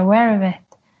become more aware of it.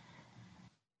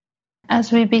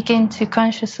 As we begin to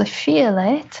consciously feel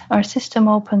it, our system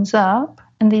opens up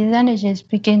and these energies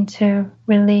begin to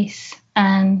release.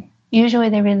 And usually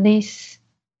they release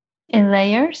in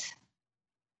layers.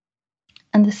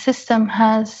 And the system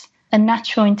has a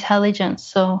natural intelligence,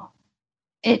 so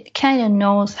it kind of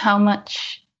knows how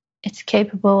much it's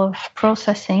capable of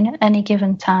processing at any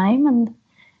given time. And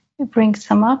it brings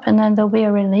them up, and then there'll be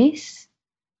a release.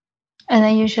 And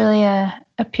then usually a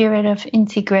period of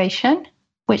integration,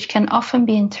 which can often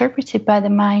be interpreted by the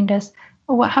mind as,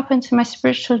 oh, what happened to my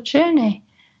spiritual journey?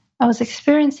 I was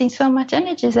experiencing so much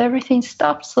energies, everything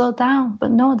stopped, slowed down.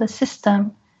 But no, the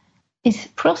system is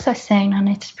processing and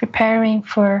it's preparing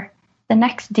for the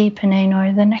next deepening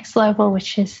or the next level,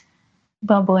 which is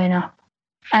bubbling up.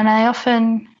 And I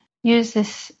often use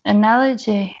this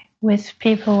analogy with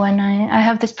people when I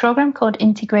have this program called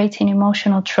Integrating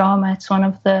Emotional Trauma. It's one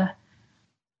of the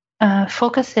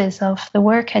focuses of the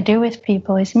work I do with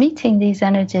people is meeting these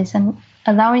energies and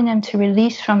allowing them to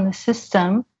release from the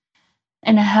system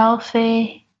in a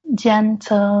healthy,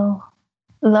 gentle,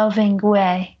 loving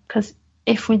way. Because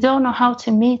if we don't know how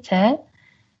to meet it,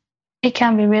 it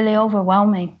can be really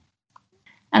overwhelming.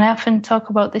 And I often talk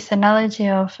about this analogy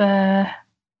of a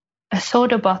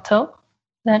soda bottle,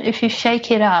 that if you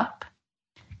shake it up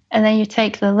and then you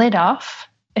take the lid off,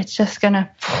 it's just going to...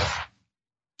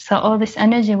 So all this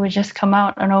energy will just come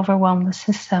out and overwhelm the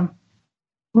system.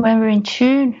 When we're in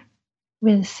tune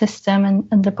with the system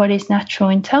and the body's natural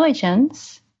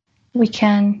intelligence, we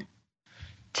can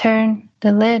turn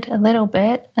the lid a little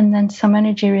bit and then some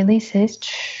energy releases,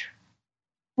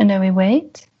 and then we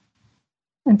wait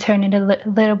and turn it a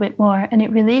little bit more. And it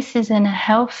releases in a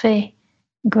healthy,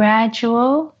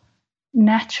 gradual,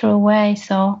 natural way.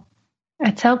 So I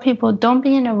tell people, don't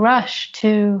be in a rush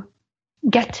to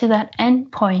get to that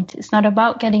end point. It's not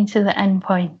about getting to the end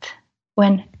point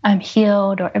when I'm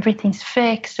healed or everything's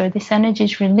fixed or this energy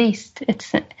is released.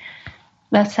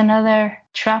 That's another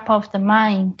trap of the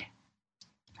mind,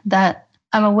 that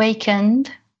I'm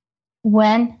awakened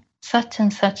when such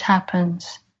and such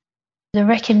happens. The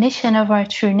recognition of our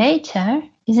true nature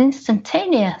is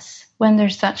instantaneous when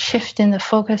there's that shift in the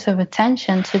focus of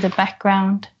attention to the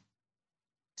background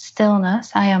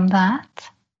stillness. I am that.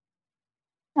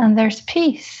 And there's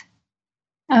peace.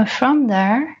 And from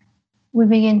there, we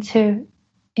begin to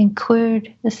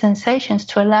include the sensations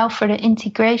to allow for the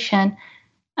integration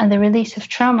and the release of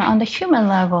trauma on the human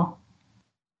level.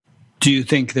 Do you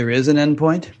think there is an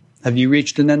endpoint? Have you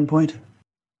reached an endpoint?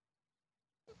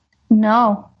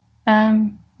 No.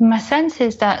 My sense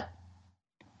is that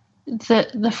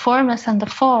the formless and the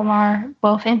form are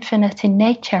both infinite in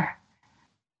nature.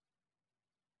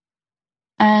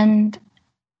 And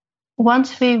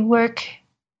once we work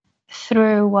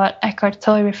through what Eckhart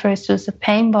Tolle refers to as the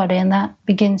pain body, and that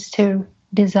begins to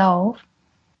dissolve,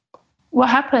 what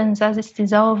happens as it's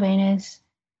dissolving is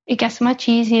it gets much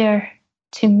easier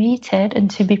to meet it and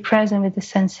to be present with the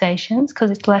sensations because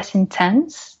it's less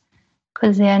intense,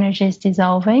 because the energy is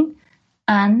dissolving,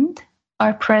 and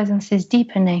our presence is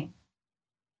deepening.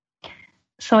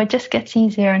 So it just gets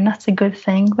easier, and that's a good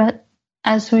thing. But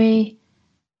as we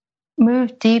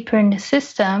move deeper in the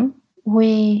system,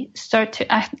 we start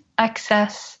to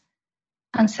access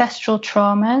ancestral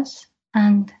traumas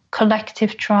and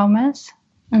collective traumas,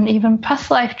 and even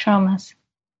past life traumas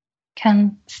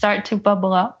can start to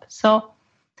bubble up. So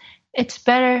it's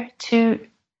better to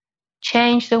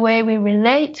change the way we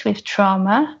relate with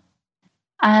trauma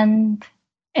and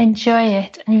enjoy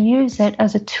it and use it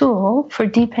as a tool for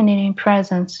deepening in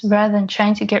presence rather than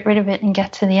trying to get rid of it and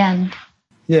get to the end.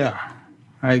 Yeah,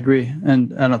 I agree.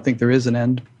 And I don't think there is an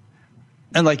end.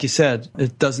 And like you said,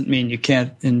 it doesn't mean you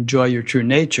can't enjoy your true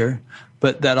nature,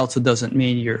 but that also doesn't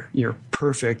mean you're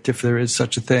perfect, if there is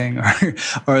such a thing,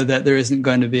 or that there isn't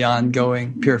going to be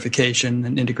ongoing purification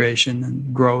and integration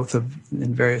and growth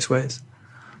in various ways.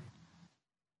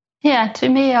 Yeah, to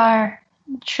me, our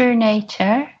true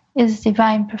nature is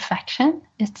divine perfection.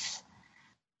 It's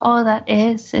all that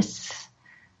is. It's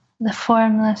the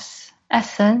formless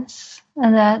essence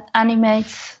that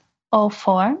animates all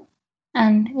form,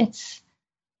 and it's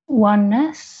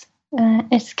oneness.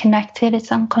 It's connected.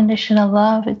 It's unconditional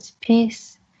love. It's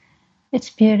peace. It's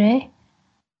beauty.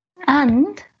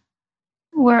 And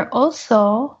we're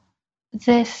also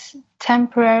this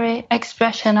temporary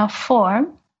expression of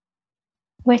form,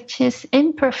 which is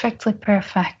imperfectly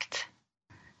perfect.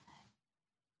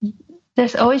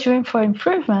 There's always room for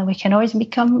improvement. We can always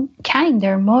become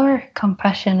kinder, more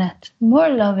compassionate, more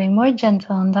loving, more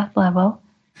gentle on that level.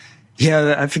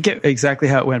 Yeah, I forget exactly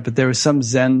how it went, but there was some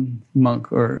Zen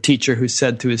monk or teacher who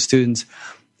said to his students,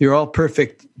 "You're all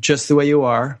perfect just the way you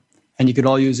are, and you could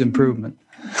all use improvement."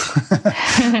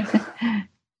 A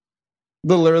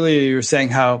little earlier, you were saying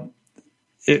how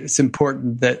it's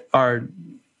important that our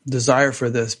desire for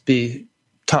this be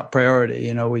top priority.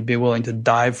 You know, we'd be willing to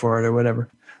die for it or whatever.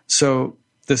 So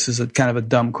this is a kind of a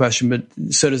dumb question, but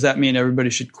so does that mean everybody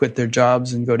should quit their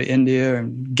jobs and go to India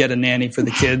and get a nanny for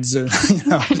the kids, or,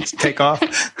 just take off?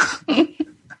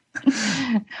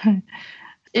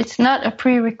 It's not a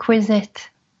prerequisite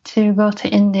to go to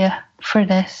India for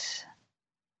this.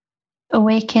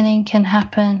 Awakening can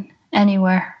happen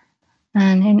anywhere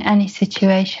and in any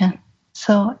situation.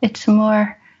 So it's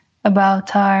more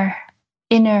about our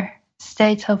inner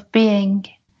state of being,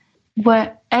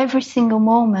 where every single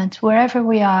moment, wherever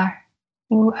we are,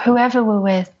 whoever we're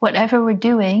with, whatever we're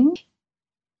doing,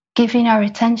 giving our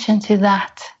attention to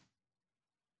that.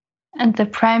 And the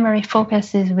primary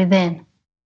focus is within.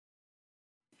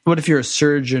 What if you're a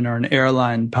surgeon or an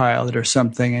airline pilot or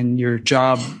something, and your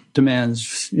job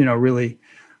demands, really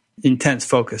intense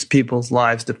focus? People's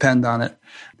lives depend on it.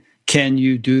 Can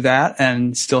you do that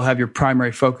and still have your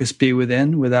primary focus be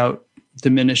within without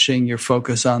diminishing your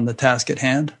focus on the task at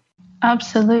hand?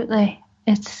 Absolutely.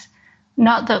 It's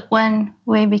not that when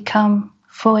we become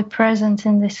fully present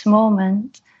in this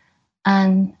moment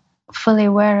and fully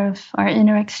aware of our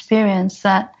inner experience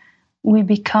that we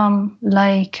become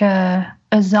like a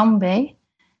zombie.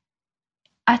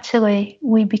 Actually,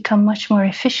 we become much more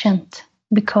efficient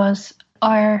because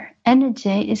our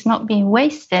energy is not being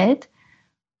wasted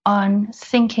on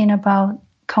thinking about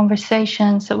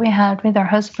conversations that we had with our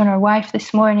husband or wife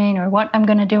this morning, or what I'm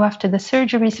going to do after the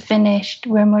surgery is finished.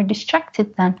 We're more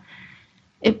distracted then.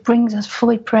 It brings us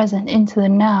fully present into the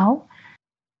now.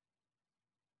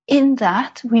 In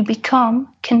that, we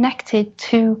become connected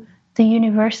to the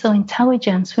universal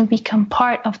intelligence. We become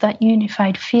part of that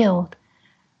unified field.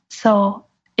 So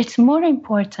it's more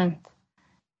important,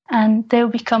 and they'll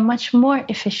become much more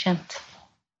efficient.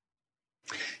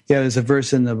 Yeah, there's a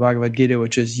verse in the Bhagavad Gita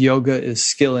which is, yoga is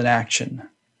skill in action.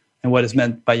 And what is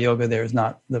meant by yoga there is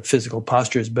not the physical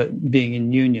postures, but being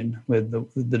in union with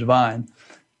the divine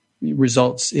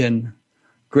results in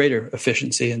greater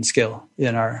efficiency and skill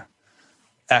in our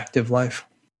active life.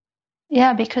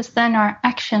 Yeah, because then our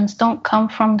actions don't come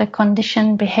from the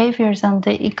conditioned behaviors and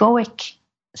the egoic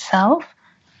self,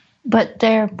 but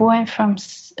they're born from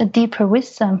a deeper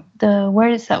wisdom. The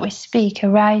words that we speak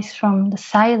arise from the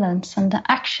silence, and the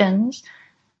actions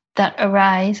that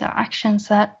arise are actions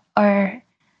that are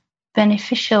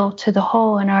beneficial to the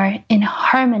whole and are in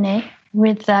harmony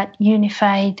with that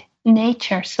unified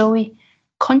nature. So we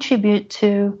contribute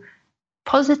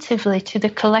positively to the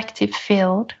collective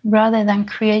field rather than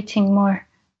creating more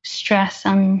stress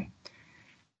and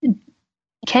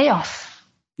chaos.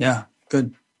 Yeah,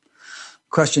 good.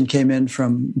 Question came in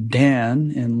from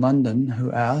Dan in London,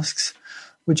 who asks,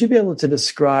 would you be able to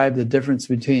describe the difference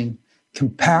between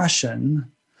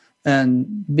compassion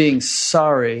and being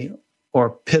sorry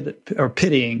or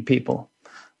pitying people?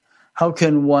 How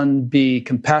can one be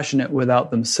compassionate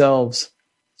without themselves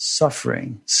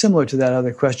suffering? Similar to that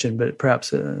other question, but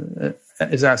perhaps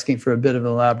is asking for a bit of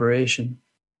elaboration.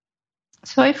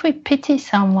 So if we pity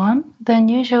someone, then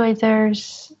usually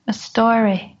there's a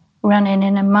story running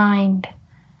in a mind,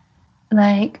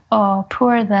 like, oh,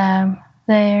 poor them,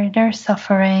 they're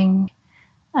suffering.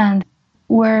 And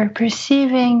we're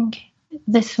perceiving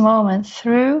this moment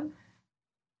through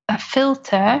a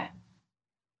filter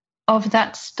of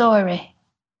that story.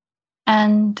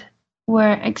 And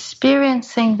we're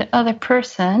experiencing the other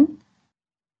person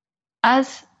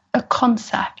as a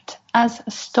concept, as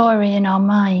a story in our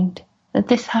mind, that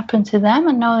this happened to them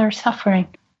and now they're suffering.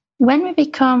 When we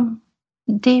become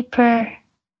deeper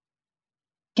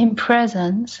in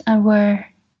presence and we're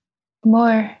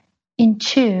more in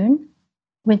tune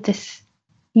with this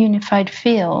unified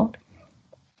field,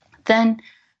 then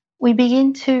we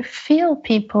begin to feel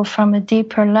people from a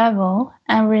deeper level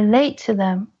and relate to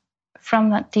them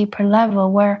from that deeper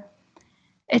level, where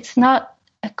it's not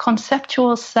a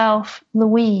conceptual self,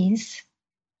 Louise,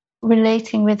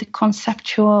 relating with the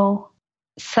conceptual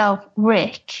self,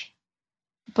 Rick,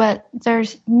 but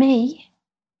there's me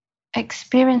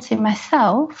experiencing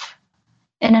myself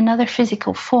in another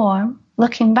physical form,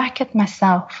 looking back at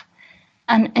myself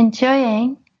and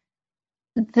enjoying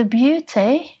the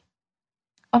beauty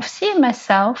of seeing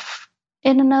myself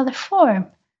in another form.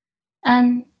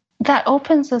 And that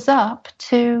opens us up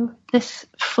to this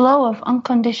flow of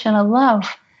unconditional love.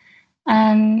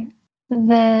 And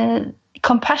the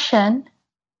compassion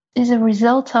is a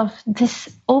result of this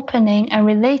opening and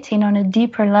relating on a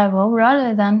deeper level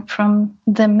rather than from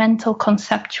the mental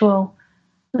conceptual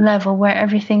level where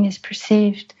everything is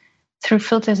perceived through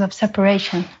filters of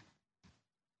separation.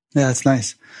 Yeah, that's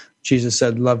nice. Jesus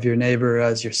said, love your neighbor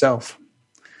as yourself.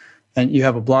 And you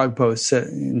have a blog post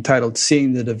entitled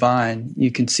Seeing the Divine. You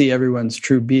can see everyone's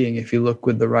true being if you look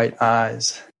with the right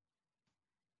eyes.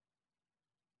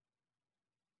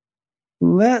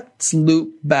 Let's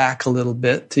loop back a little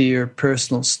bit to your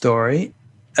personal story.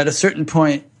 At a certain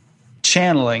point,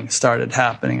 channeling started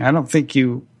happening. I don't think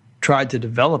you tried to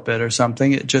develop it or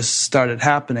something. It just started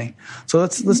happening. So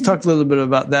let's talk a little bit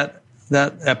about that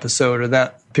episode or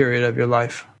that period of your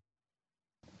life.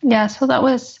 Yeah, so that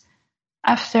was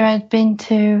after I'd been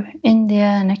to India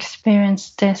and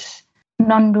experienced this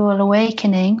non-dual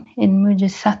awakening in Muja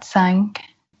Satsang.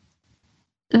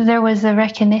 There was a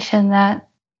recognition that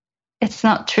it's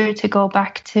not true to go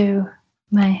back to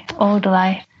my old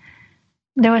life.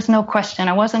 There was no question.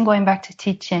 I wasn't going back to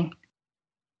teaching.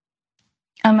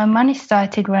 And my money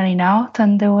started running out,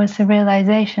 and there was a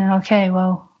realization, okay,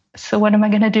 well, so what am I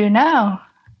going to do now?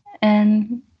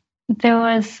 And there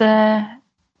was a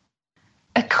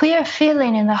clear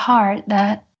feeling in the heart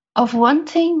that of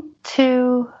wanting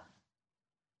to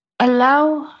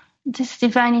allow this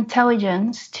divine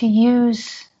intelligence to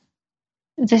use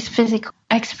this physical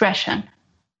expression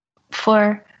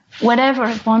for whatever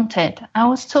it wanted. I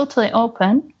was totally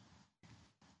open.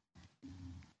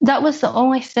 That was the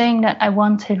only thing that I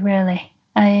wanted, really.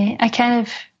 I kind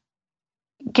of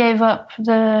gave up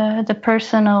the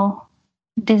personal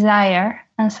desire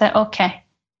and said, okay,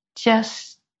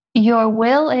 just your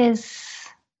will is...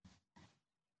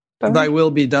 Thy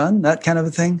will be done, that kind of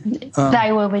a thing?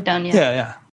 Thy will be done, yeah.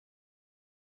 Yeah.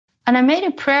 And I made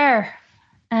a prayer,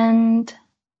 and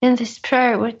in this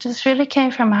prayer, it just really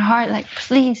came from my heart, like,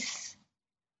 please,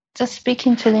 just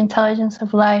speaking to the intelligence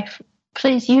of life,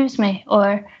 please use me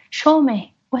or show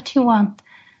me what you want.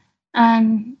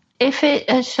 And if it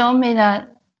has shown me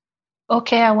that,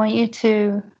 okay, I want you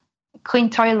to clean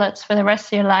toilets for the rest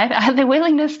of your life, I had the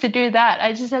willingness to do that.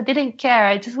 I didn't care.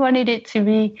 I just wanted it to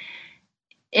be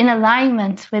in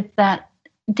alignment with that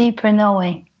deeper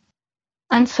knowing.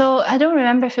 And so I don't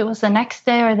remember if it was the next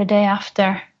day or the day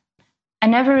after. I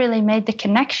never really made the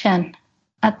connection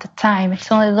at the time.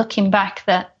 It's only looking back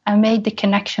that I made the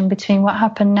connection between what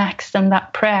happened next and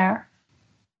that prayer.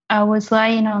 I was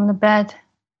lying on the bed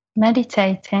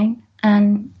meditating,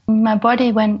 and my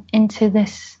body went into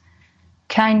this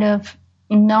kind of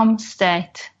numb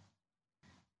state,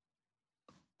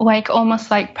 like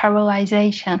almost like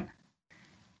paralyzation.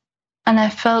 And I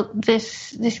felt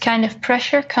this kind of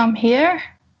pressure come here,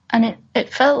 and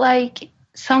it felt like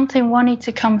something wanted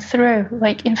to come through,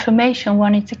 like information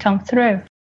wanted to come through.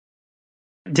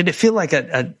 Did it feel like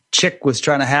a chick was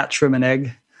trying to hatch from an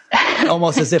egg?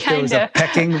 Almost as if there was a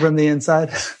pecking from the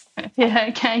inside? Yeah,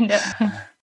 kind of.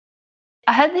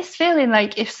 I had this feeling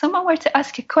like if someone were to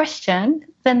ask a question,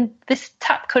 then this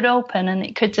tap could open and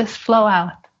it could just flow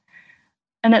out.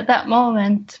 And at that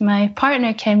moment, my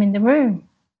partner came in the room.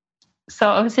 So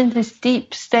I was in this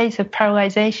deep state of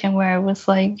paralyzation where it was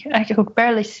like I could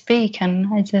barely speak,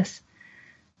 and I just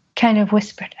kind of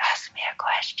whispered, "Ask me a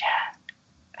question."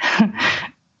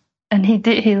 And he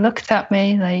did. He looked at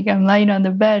me like I'm lying on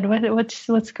the bed.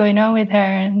 What's going on with her?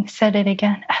 And said it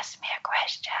again. "Ask me a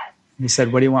question." He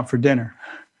said, "What do you want for dinner?"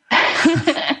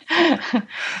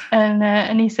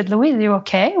 And he said, "Louise, are you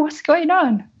okay? What's going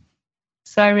on?"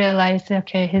 So I realized,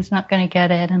 okay, he's not going to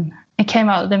get it. And I came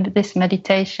out of this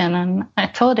meditation and I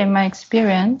told him my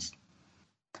experience.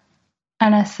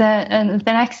 And I said, and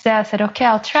the next day I said, okay,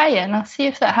 I'll try it and I'll see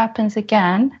if that happens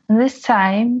again. And this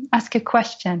time, ask a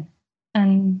question.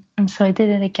 And so I did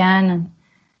it again. And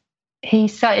he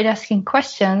started asking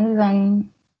questions, and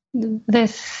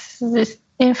this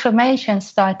information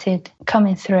started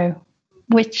coming through,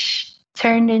 which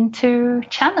turned into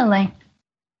channeling.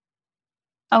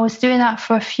 I was doing that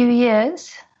for a few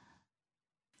years.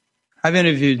 I've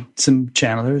interviewed some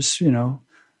channelers,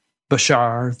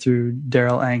 Bashar through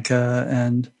Daryl Anka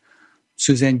and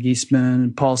Suzanne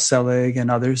Giesemann, Paul Selig, and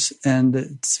others. And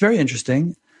it's very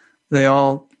interesting. They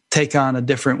all take on a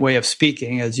different way of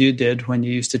speaking, as you did when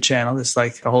you used to channel. It's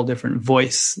like a whole different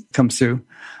voice comes through.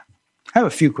 I have a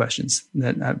few questions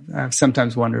that I've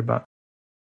sometimes wondered about.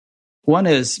 One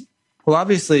is, well,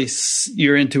 obviously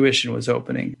your intuition was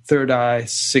opening, third eye,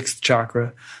 sixth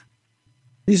chakra.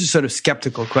 These are sort of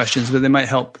skeptical questions, but they might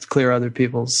help clear other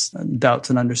people's doubts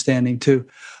and understanding too.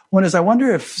 One is, I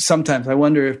wonder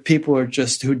if people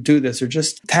who do this are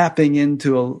just tapping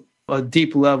into a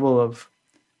deep level of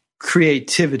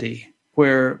creativity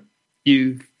where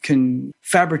you can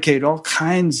fabricate all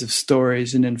kinds of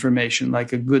stories and information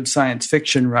like a good science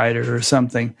fiction writer or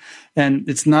something. And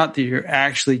it's not that you're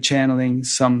actually channeling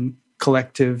some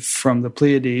collective from the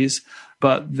Pleiades,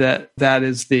 but that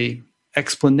is the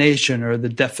explanation or the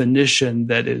definition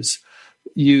that is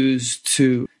used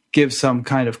to give some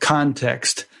kind of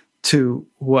context to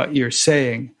what you're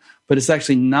saying. But it's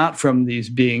actually not from these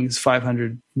beings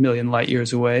 500 million light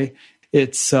years away.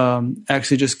 It's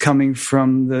actually just coming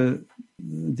from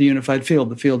the unified field,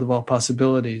 the field of all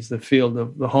possibilities, the field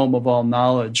of the home of all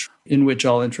knowledge in which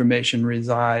all information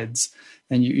resides.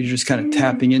 And you're just kind of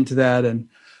tapping into that and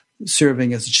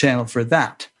serving as a channel for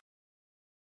that.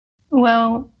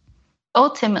 Well,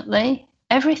 ultimately,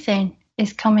 everything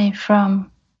is coming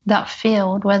from that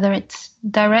field, whether it's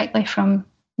directly from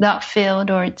that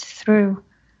field or it's through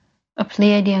a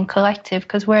Pleiadian collective,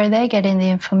 because where are they getting the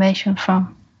information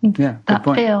from? Yeah, that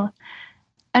field.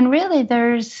 And really,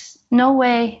 there's no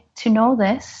way to know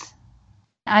this.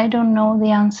 I don't know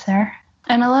the answer.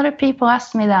 And a lot of people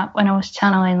asked me that when I was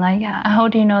channeling, like, how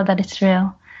do you know that it's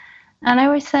real? And I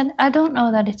always said, I don't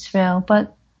know that it's real,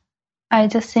 but I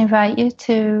just invite you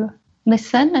to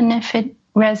listen. And if it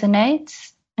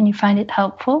resonates and you find it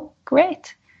helpful,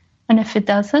 great. And if it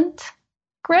doesn't,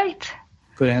 great.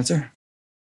 Good answer.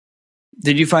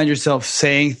 Did you find yourself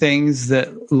saying things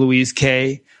that Louise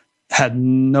Kay had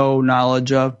no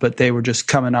knowledge of, but they were just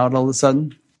coming out all of a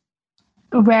sudden?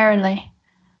 Rarely.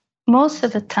 Most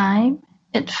of the time,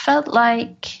 it felt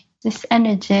like this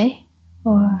energy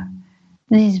or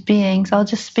these beings, I'll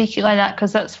just speak it like that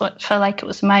because that's what felt like it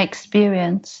was my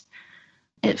experience.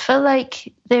 It felt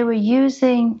like they were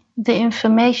using the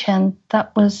information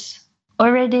that was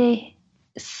already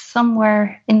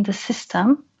somewhere in the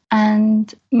system.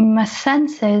 And my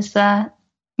sense is that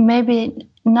maybe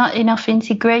not enough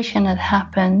integration had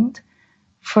happened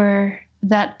for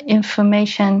that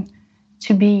information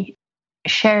to be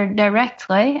shared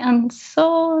directly. And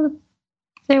so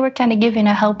they were kind of giving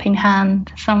a helping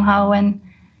hand somehow. When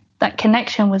that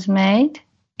connection was made,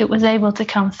 it was able to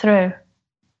come through.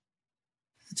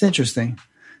 It's interesting.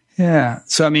 Yeah.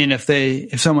 So, I mean,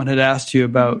 if someone had asked you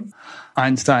about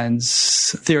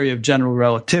Einstein's theory of general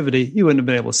relativity, you wouldn't have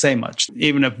been able to say much.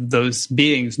 Even if those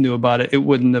beings knew about it, it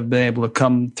wouldn't have been able to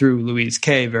come through Louise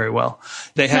Kay very well.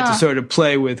 They had to sort of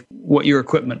play with what your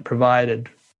equipment provided.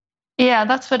 Yeah,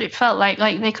 that's what it felt like.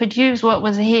 Like they could use what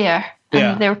was here,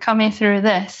 and they were coming through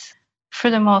this. For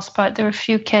the most part, there were a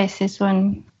few cases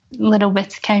when little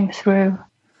bits came through.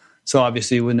 So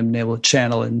obviously you wouldn't have been able to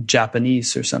channel in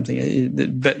Japanese or something.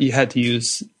 But you had to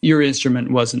use, your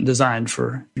instrument wasn't designed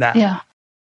for that. Yeah.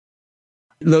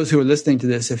 Those who are listening to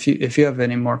this, if you have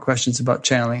any more questions about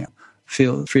channeling,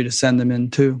 feel free to send them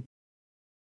in too.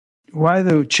 Why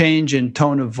the change in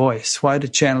tone of voice? Why do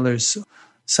channelers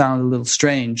sound a little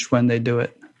strange when they do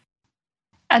it?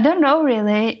 I don't know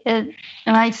really.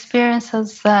 My experience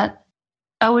was that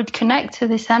I would connect to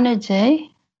this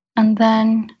energy and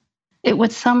then it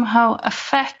would somehow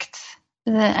affect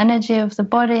the energy of the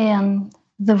body and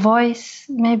the voice.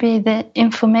 Maybe the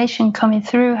information coming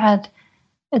through had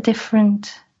a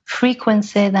different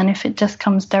frequency than if it just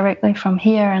comes directly from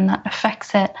here and that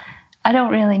affects it. I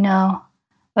don't really know,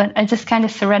 but I just kind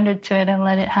of surrendered to it and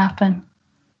let it happen.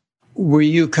 Were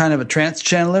you kind of a trance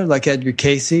channeler like Edgar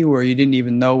Cayce, where you didn't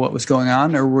even know what was going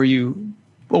on, or were you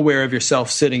aware of yourself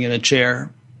sitting in a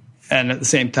chair and at the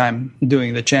same time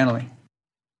doing the channeling?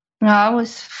 No, I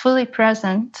was fully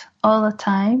present all the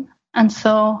time. And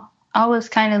so I was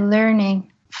kind of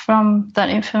learning from that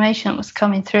information that was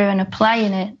coming through and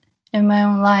applying it in my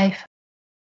own life.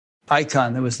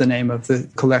 Icon, that was the name of the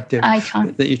collective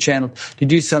Icon. That you channeled.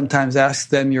 Did you sometimes ask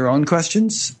them your own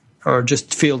questions or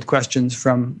just field questions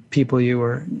from people you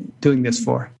were doing this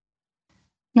for?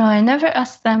 No, I never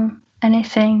asked them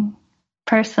anything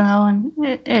personal, and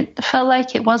it felt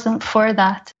like it wasn't for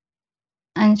that.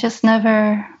 And just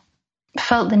never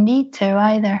felt the need to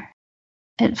either.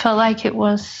 It felt like it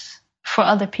was for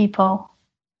other people.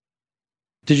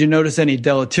 Did you notice any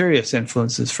deleterious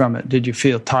influences from it? Did you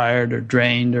feel tired or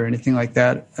drained or anything like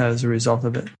that as a result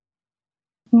of it?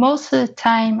 Most of the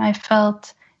time I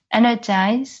felt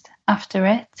energized after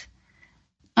it.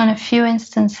 On a few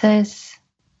instances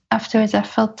afterwards I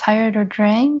felt tired or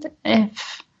drained.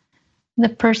 If the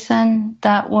person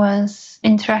that was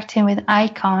interacting with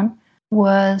Icon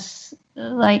was,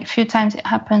 like a few times it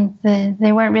happened,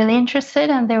 they weren't really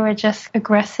interested and they were just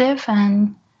aggressive.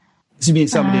 And so you mean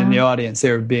somebody in the audience,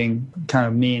 they were being kind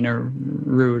of mean or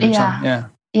rude or something?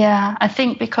 Yeah, I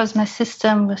think because my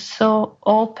system was so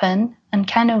open and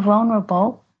kind of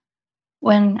vulnerable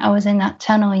when I was in that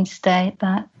channeling state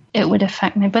that it would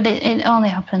affect me. But it only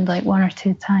happened like 1 or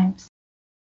 2 times.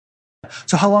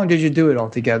 So how long did you do it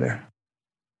altogether?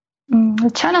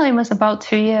 The channeling was about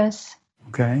 2 years.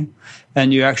 Okay.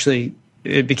 And you actually,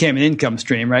 it became an income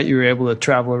stream, right? You were able to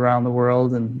travel around the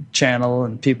world and channel,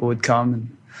 and people would come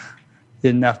and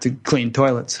didn't have to clean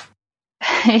toilets.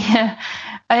 Yeah,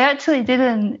 I actually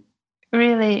didn't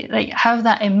really have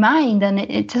that in mind, and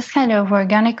it just kind of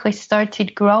organically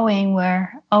started growing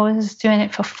where I was doing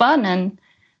it for fun, and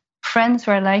friends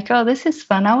were like, oh, this is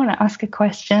fun. I want to ask a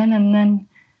question. And then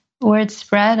word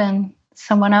spread and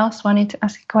someone else wanted to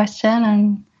ask a question.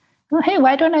 And, oh, hey,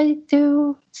 why don't I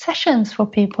do sessions for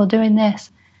people doing this?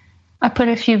 I put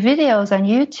a few videos on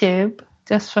YouTube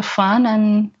just for fun,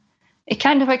 and it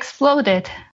kind of exploded.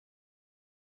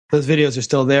 Those videos are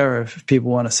still there if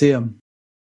people want to see them.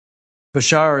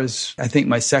 Bashar is, I think,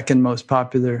 my second most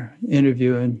popular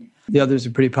interview, and the others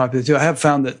are pretty popular too. I have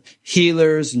found that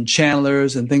healers and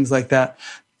channelers and things like that,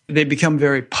 they become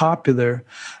very popular.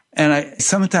 And I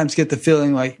sometimes get the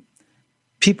feeling like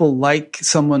people like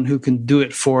someone who can do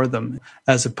it for them,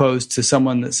 as opposed to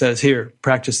someone that says, here,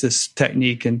 practice this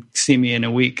technique and see me in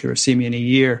a week or see me in a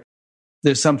year.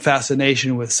 There's some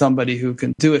fascination with somebody who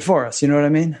can do it for us. You know what I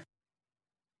mean?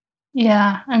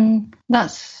 Yeah, and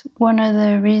that's one of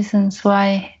the reasons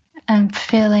why I'm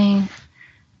feeling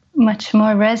much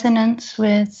more resonance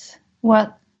with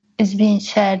what is being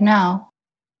shared now.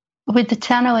 With the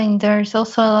channeling, there's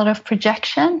also a lot of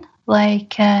projection.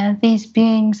 Like these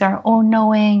beings are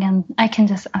all-knowing, and I can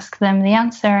just ask them the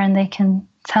answer and they can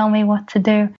tell me what to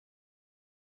do.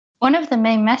 One of the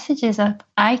main messages of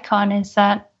Icon is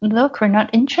that, look, we're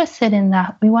not interested in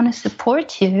that. We want to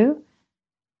support you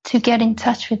to get in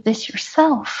touch with this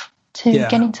yourself, to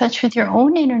get in touch with your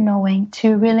own inner knowing,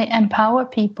 to really empower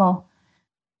people.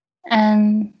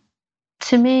 And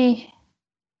to me,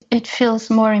 it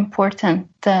feels more important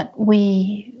that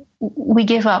we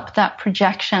give up that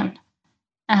projection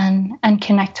and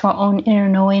connect to our own inner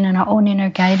knowing and our own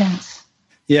inner guidance.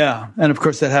 Yeah. And of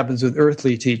course, that happens with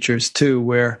earthly teachers too,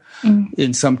 where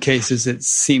in some cases it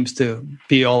seems to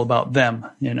be all about them,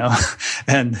 you know,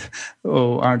 and,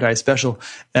 oh, aren't I special?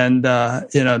 And,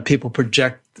 you know, people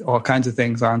project all kinds of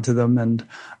things onto them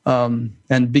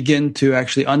and begin to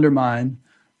actually undermine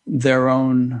their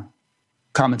own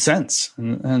common sense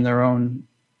and their own,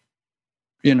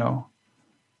 you know,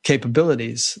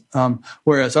 capabilities.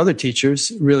 Whereas other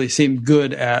teachers really seem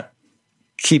good at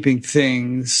keeping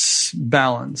things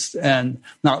balanced and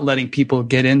not letting people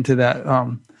get into that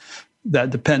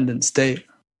that dependent state.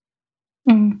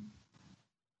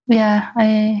 Yeah,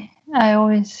 I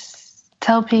always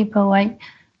tell people, like,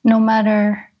 no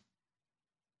matter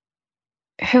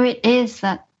who it is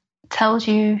that tells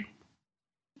you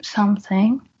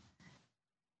something,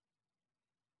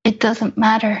 it doesn't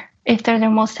matter. If they're the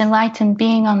most enlightened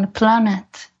being on the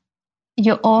planet,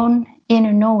 your own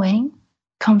inner knowing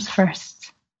comes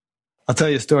first. I'll tell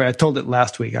you a story. I told it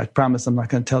last week. I promise I'm not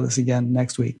going to tell this again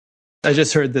next week. I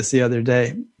just heard this the other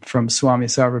day from Swami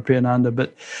Sarvapriyananda,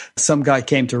 but some guy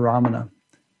came to Ramana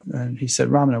and he said,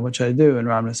 Ramana, what should I do? And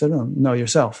Ramana said, oh, know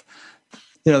yourself.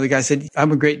 You know, the guy said,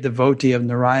 I'm a great devotee of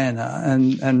Narayana.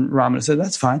 And Ramana said,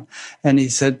 that's fine. And he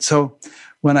said, so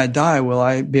when I die, will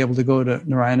I be able to go to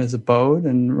Narayana's abode?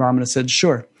 And Ramana said,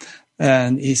 sure.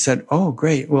 And he said, oh,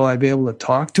 great. Will I be able to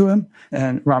talk to him?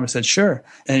 And Ramana said, sure.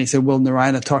 And he said, will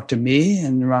Narayana talk to me?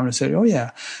 And Ramana said, oh,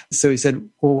 yeah. So he said,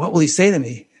 well, what will he say to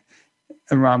me?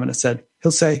 And Ramana said,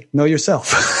 he'll say, know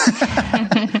yourself.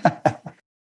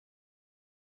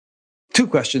 Two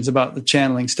questions about the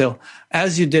channeling still.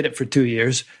 As you did it for 2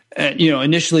 years, you know,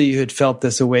 initially you had felt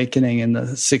this awakening in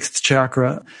the sixth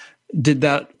chakra. Did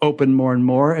that open more and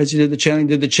more as you did the channeling?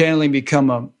 Did the channeling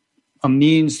become a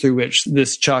means through which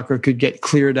this chakra could get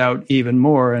cleared out even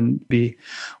more and be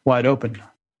wide open?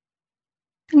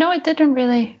 No, it didn't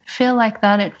really feel like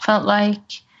that. It felt like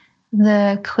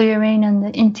the clearing and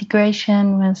the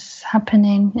integration was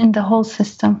happening in the whole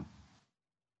system.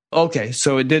 Okay,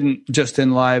 so it didn't just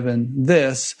enliven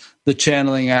this. The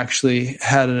channeling actually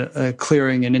had a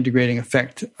clearing and integrating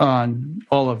effect on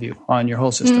all of you, on your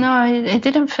whole system. No, it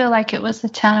didn't feel like it was the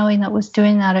channeling that was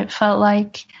doing that. It felt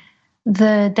like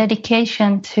the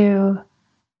dedication to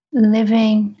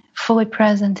living fully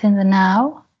present in the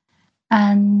now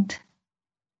and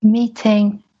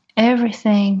meeting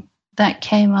everything that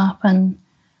came up. And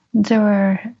there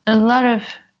were a lot of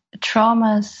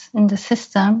traumas in the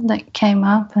system that came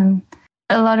up, and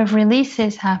a lot of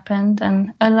releases happened,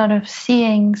 and a lot of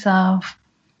seeings of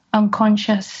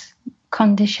unconscious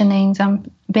conditionings and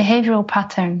behavioral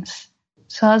patterns.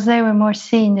 So as they were more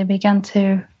seen, they began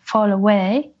to fall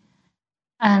away.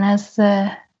 And as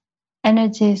the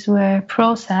energies were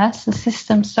processed, the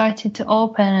system started to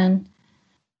open and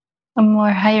a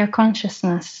more higher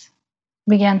consciousness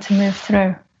began to move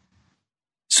through.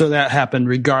 So that happened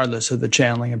regardless of the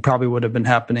channeling, and probably would have been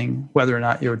happening whether or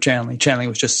not you were channeling. Channeling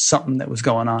was just something that was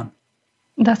going on.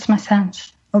 That's my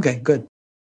sense. Okay, good.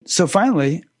 So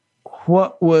finally,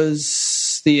 what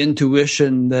was the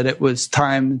intuition that it was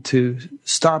time to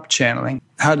stop channeling?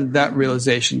 How did that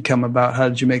realization come about? How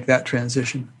did you make that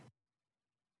transition?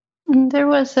 And there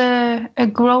was a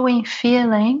growing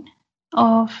feeling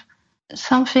of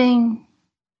something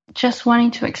just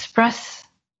wanting to express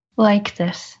like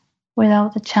this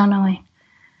without the channeling.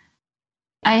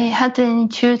 I had the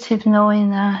intuitive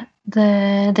knowing that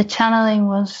the channeling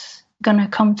was going to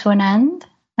come to an end.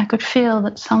 I could feel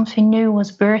that something new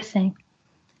was birthing.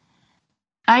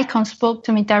 Icon spoke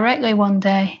to me directly one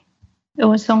day. It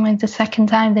was only the second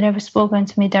time they'd ever spoken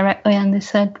to me directly, and they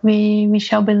said, we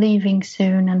shall be leaving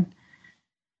soon.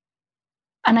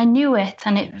 And I knew it,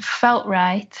 and it felt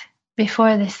right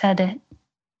before they said it.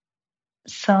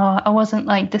 So I wasn't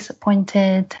like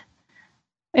disappointed.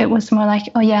 It was more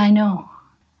like, oh yeah, I know.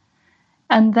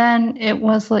 And then it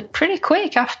was like pretty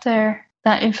quick after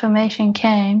that information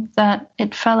came that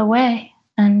it fell away.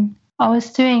 And I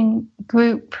was doing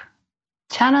group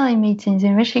channeling meetings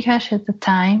in Rishikesh at the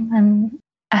time, and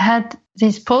I had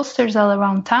these posters all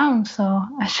around town. So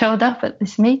I showed up at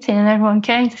this meeting and everyone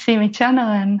came to see me channel,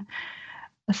 and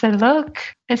I said, look,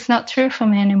 it's not true for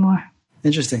me anymore.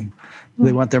 Interesting. Do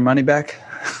they want their money back?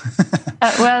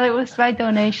 Well, it was by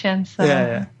donation. So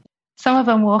yeah. Some of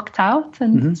them walked out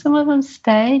and some of them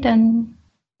stayed, and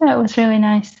it was really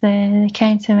nice. They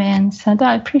came to me and said,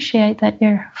 I appreciate that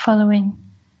you're following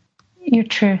your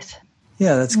truth.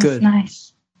 Yeah, that's good.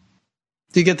 Nice.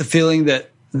 Do you get the feeling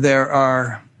that there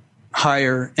are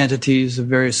higher entities of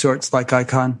various sorts like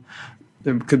Icon?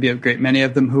 There could be a great many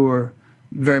of them who are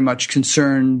very much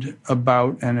concerned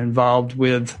about and involved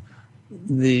with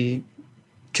the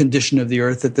condition of the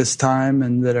earth at this time,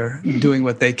 and that are doing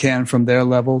what they can from their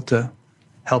level to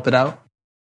help it out?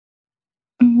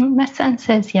 My sense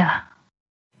is, yeah.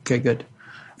 Okay, good.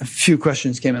 A few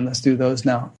questions came in. Let's do those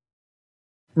now.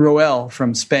 Roel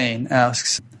from Spain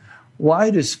asks,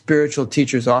 why do spiritual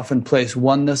teachers often place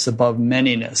oneness above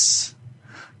manyness?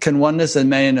 Can oneness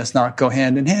and manyness not go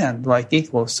hand in hand, like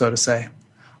equals, so to say?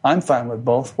 I'm fine with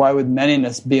both. Why would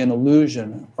manyness be an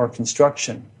illusion or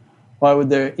construction? Why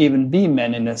would there even be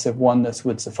manyness if oneness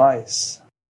would suffice?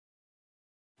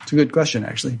 It's a good question,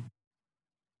 actually.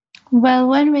 Well,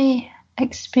 when we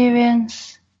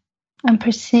experience and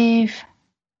perceive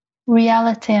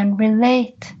reality and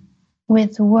relate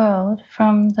with the world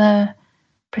from the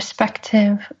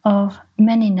perspective of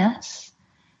manyness,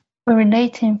 we're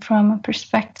relating from a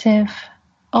perspective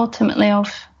ultimately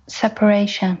of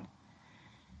separation.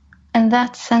 And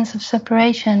that sense of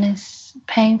separation is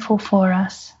painful for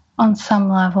us on some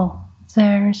level.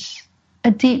 There's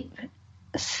a deep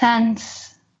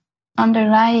sense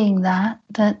underlying that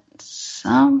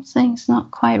something's not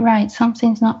quite right,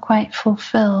 something's not quite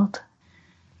fulfilled.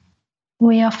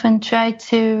 We often try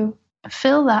to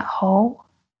fill that hole,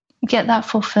 get that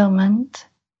fulfillment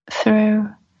through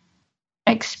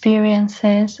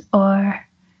experiences or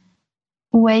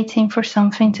waiting for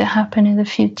something to happen in the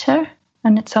future.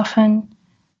 And it's often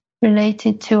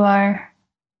related to our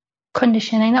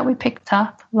conditioning that we picked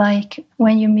up, like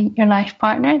when you meet your life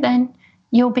partner, then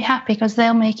you'll be happy because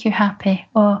they'll make you happy.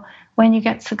 Or when you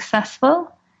get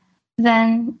successful,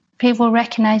 then people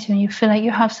recognize you and you feel like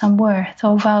you have some worth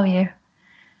or value.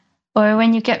 Or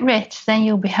when you get rich, then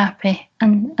you'll be happy.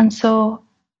 And so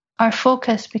our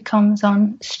focus becomes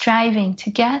on striving to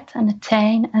get and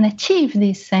attain and achieve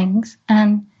these things.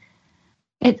 And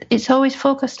it's always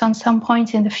focused on some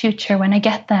point in the future when I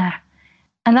get there.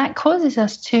 And that causes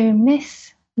us to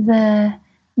miss the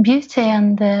beauty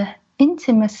and the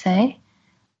intimacy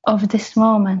of this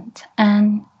moment.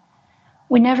 And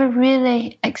we never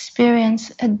really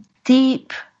experience a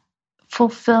deep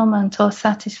fulfillment or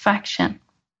satisfaction,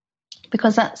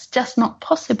 because that's just not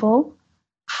possible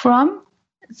from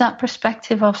that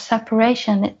perspective of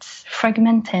separation. It's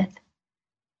fragmented.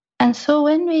 And so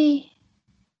when we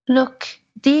look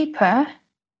deeper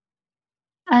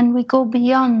and we go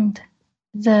beyond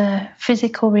the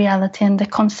physical reality and the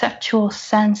conceptual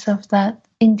sense of that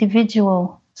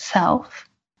individual self,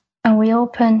 and we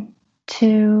open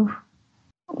to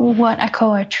what I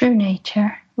call our true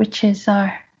nature, which is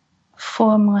our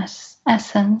formless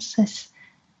essence, this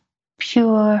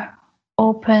pure,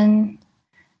 open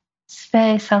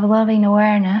space of loving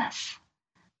awareness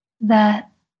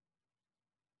that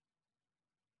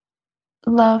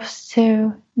loves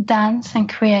to dance and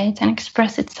create and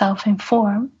express itself in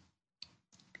form,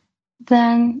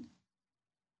 then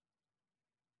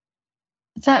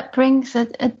that brings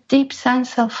a deep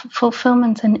sense of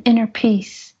fulfillment and inner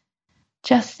peace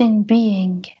just in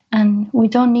being. And we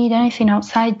don't need anything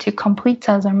outside to complete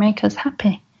us or make us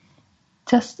happy.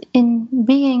 Just in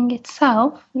being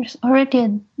itself, there's already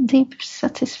a deep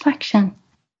satisfaction.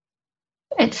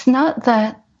 It's not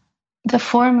that the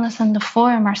formless and the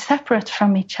form are separate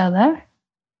from each other.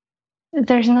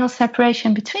 there's no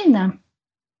separation between them.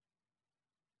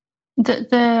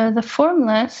 The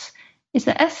formless is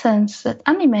the essence that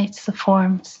animates the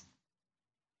forms.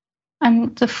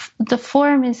 And the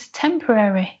form is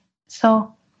temporary.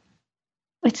 So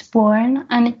it's born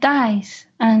and it dies.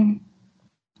 And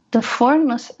the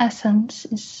formless essence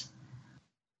is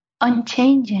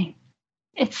unchanging.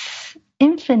 It's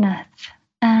infinite.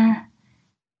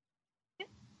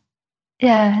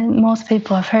 Most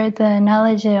people have heard the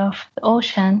analogy of the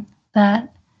ocean,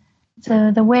 that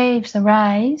the waves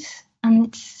arise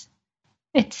and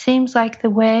it seems like the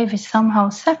wave is somehow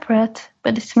separate,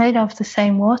 but it's made of the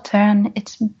same water and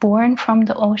it's born from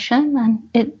the ocean and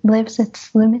it lives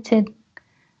its limited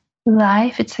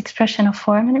life, its expression of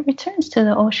form, and it returns to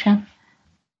the ocean.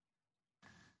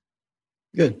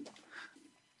 Good.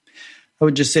 I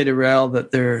would just say to Rael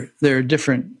that there are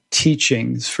different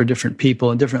teachings for different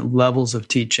people and different levels of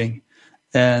teaching.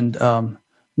 And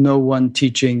no one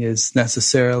teaching is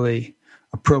necessarily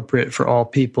appropriate for all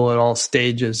people at all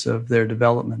stages of their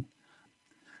development.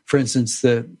 For instance,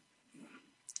 the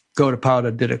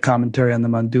Gaudapada did a commentary on the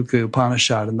Mandukya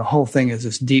Upanishad, and the whole thing is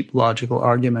this deep logical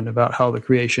argument about how the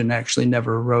creation actually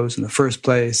never arose in the first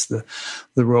place, the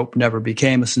rope never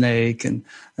became a snake, and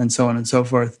so on and so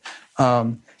forth.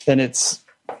 And it's,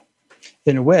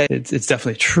 in a way, it's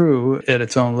definitely true at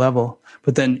its own level.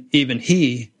 But then even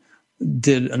he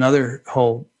did another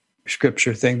whole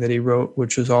scripture thing that he wrote,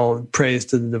 which was all praise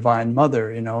to the Divine Mother,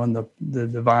 and the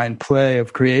divine play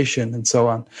of creation and so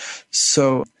on.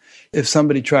 So if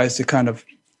somebody tries to kind of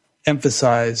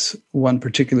emphasize one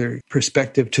particular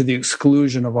perspective to the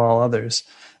exclusion of all others,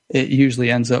 it usually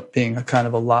ends up being a kind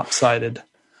of a lopsided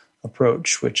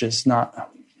approach, which is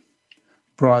not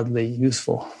broadly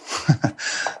useful.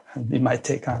 That'd be my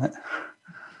take on it.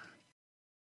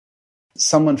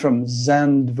 Someone from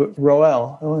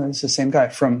Roel, it's the same guy,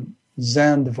 from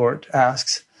Zandvoort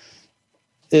asks,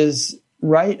 is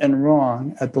right and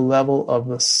wrong at the level of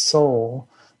the soul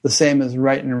the same as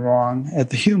right and wrong at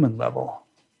the human level?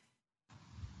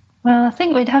 Well, I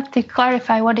think we'd have to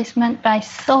clarify what is meant by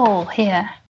soul here,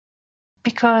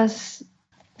 because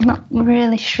I'm not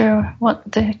really sure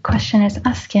what the question is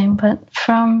asking, but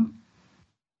from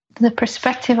the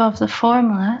perspective of the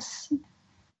formless,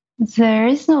 there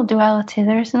is no duality,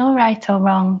 there is no right or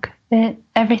wrong.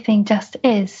 Everything just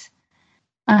is.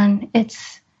 And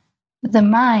it's the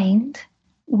mind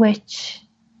which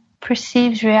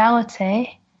perceives reality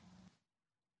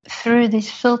through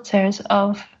these filters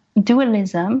of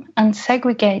dualism and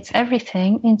segregates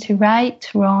everything into right,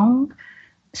 wrong,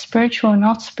 spiritual,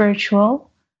 not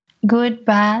spiritual, good,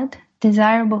 bad,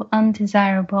 desirable,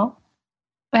 undesirable.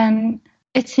 And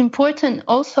it's important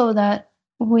also that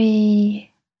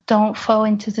we don't fall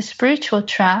into the spiritual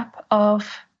trap of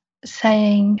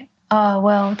saying, oh,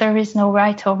 well, there is no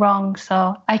right or wrong,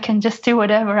 so I can just do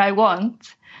whatever I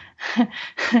want.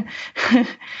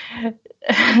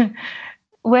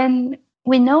 When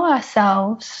we know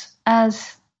ourselves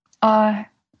as our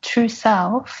true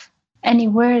self, any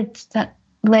word that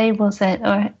labels it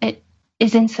or it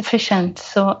is insufficient,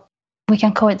 so we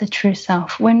can call it the true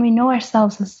self. When we know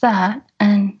ourselves as that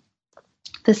and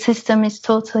the system is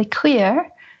totally clear,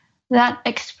 that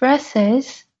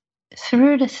expresses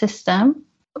through the system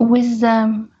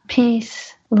wisdom,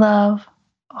 peace, love,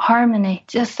 harmony.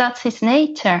 Just that's its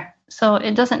nature. So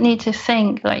it doesn't need to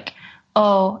think like,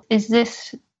 oh, is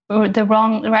this the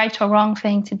right or wrong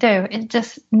thing to do? It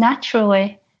just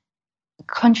naturally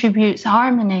contributes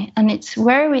harmony. And it's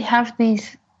where we have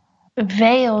these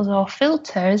veils or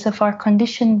filters of our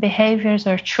conditioned behaviors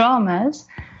or traumas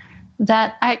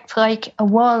that act like a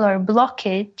wall or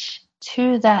blockage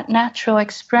to that natural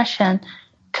expression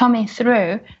coming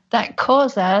through that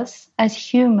cause us as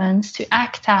humans to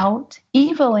act out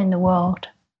evil in the world.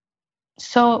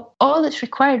 So all that's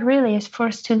required really is for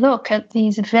us to look at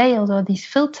these veils or these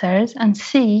filters and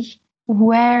see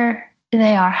where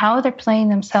they are, how they're playing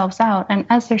themselves out. And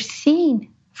as they're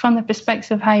seen from the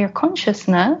perspective of higher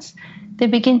consciousness, they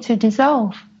begin to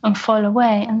dissolve and fall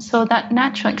away. And so that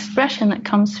natural expression that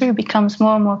comes through becomes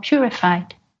more and more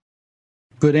purified.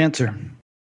 Good answer.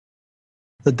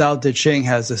 The Tao Te Ching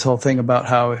has this whole thing about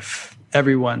how if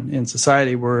everyone in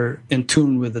society were in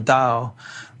tune with the Tao,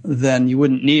 then you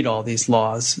wouldn't need all these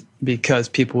laws because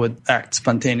people would act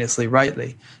spontaneously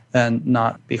rightly and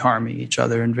not be harming each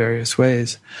other in various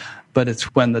ways. But it's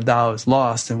when the Tao is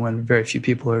lost and when very few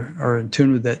people are in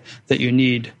tune with it that you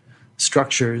need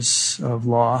structures of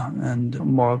law and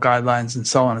moral guidelines and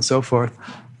so on and so forth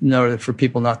in order for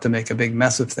people not to make a big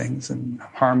mess of things and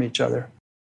harm each other.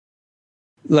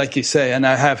 Like you say, and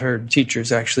I have heard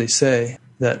teachers actually say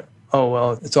that oh,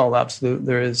 well, it's all absolute.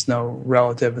 There is no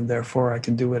relative, and therefore I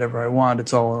can do whatever I want.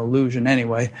 It's all an illusion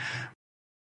anyway.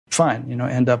 Fine,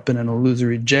 end up in an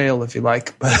illusory jail if you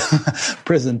like, but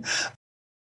prison.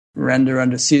 Render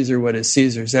unto Caesar what is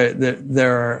Caesar's.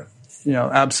 There are,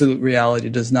 absolute reality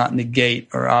does not negate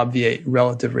or obviate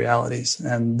relative realities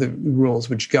and the rules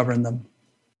which govern them.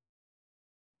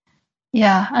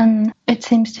 Yeah, and it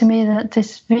seems to me that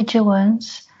this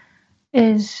vigilance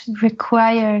is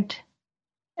required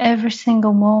every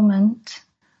single moment.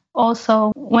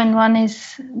 Also, when one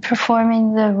is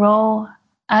performing the role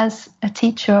as a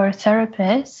teacher or a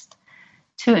therapist,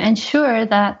 to ensure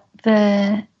that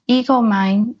the ego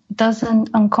mind doesn't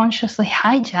unconsciously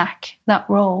hijack that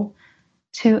role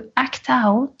to act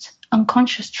out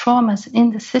unconscious traumas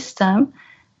in the system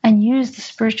and use the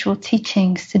spiritual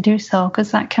teachings to do so,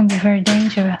 because that can be very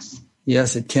dangerous.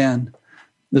 Yes, it can.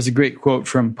 There's a great quote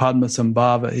from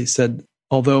Padmasambhava. He said,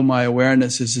 although my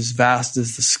awareness is as vast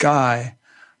as the sky,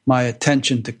 my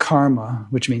attention to karma,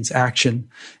 which means action,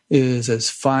 is as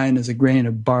fine as a grain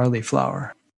of barley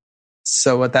flour.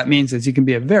 So what that means is you can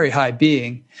be a very high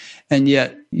being, and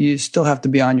yet you still have to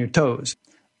be on your toes.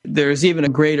 There's even a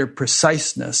greater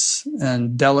preciseness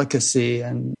and delicacy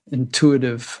and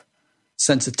intuitive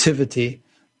sensitivity.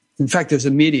 In fact, there's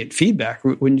immediate feedback,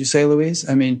 wouldn't you say, Louise?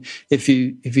 I mean, if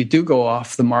you do go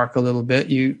off the mark a little bit,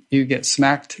 you get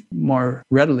smacked more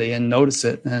readily and notice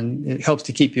it, and it helps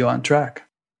to keep you on track.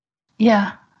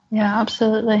 Yeah,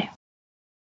 absolutely.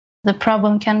 The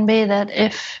problem can be that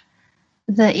if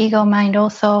the ego mind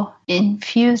also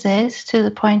infuses to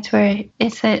the point where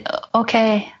it's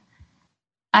okay,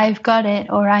 I've got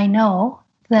it, or I know,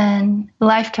 then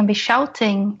life can be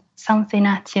shouting something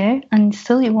at you and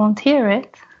still you won't hear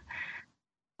it.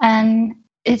 And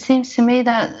it seems to me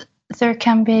that there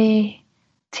can be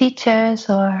teachers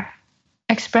or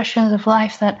expressions of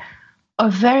life that are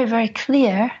very, very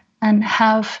clear and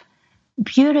have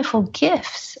beautiful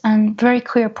gifts and very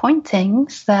clear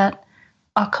pointings that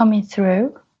are coming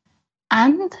through.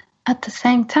 And at the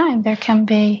same time, there can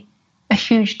be a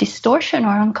huge distortion or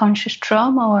unconscious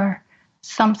trauma or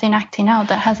something acting out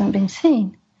that hasn't been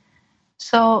seen.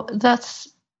 So that's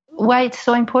why it's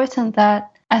so important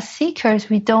that as seekers,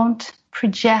 we don't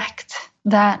project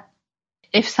that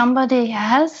if somebody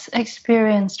has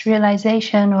experienced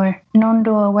realization or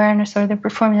non-dual awareness, or they're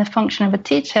performing the function of a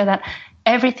teacher, that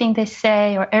everything they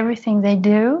say or everything they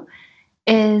do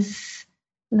is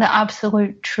the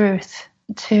absolute truth.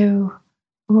 To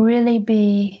really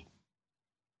be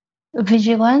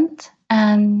vigilant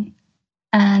and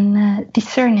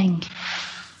discerning.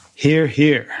 Hear,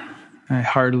 hear. I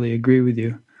heartily agree with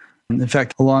you. In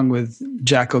fact, along with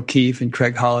Jack O'Keefe and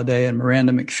Craig Holliday and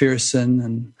Miranda McPherson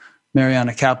and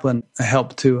Mariana Kaplan, I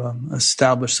helped to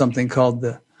establish something called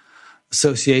the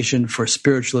Association for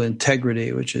Spiritual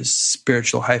Integrity, which is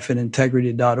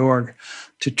spiritual-integrity.org,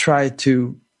 to try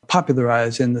to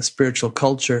popularize in the spiritual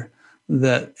culture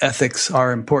that ethics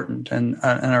are important and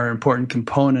are an important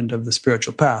component of the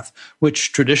spiritual path,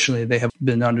 which traditionally they have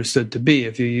been understood to be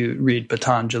if you read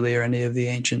Patanjali or any of the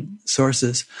ancient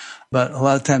sources. But a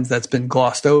lot of times that's been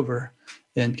glossed over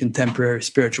in contemporary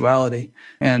spirituality.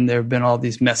 And there have been all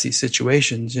these messy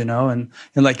situations, and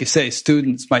like you say,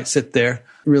 students might sit there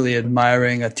really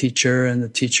admiring a teacher, and the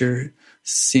teacher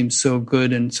seems so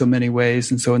good in so many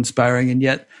ways and so inspiring, and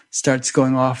yet starts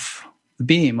going off the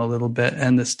beam a little bit,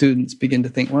 and the students begin to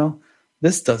think, well,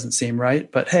 this doesn't seem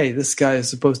right, but hey, this guy is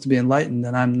supposed to be enlightened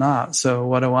and I'm not, so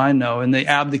what do I know? And they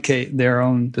abdicate their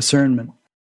own discernment.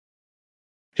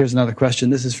 Here's another question.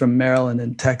 This is from Marilyn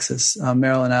in Texas.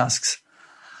 Marilyn asks,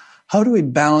 how do we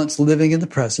balance living in the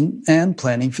present and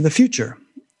planning for the future?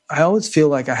 I always feel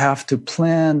like I have to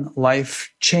plan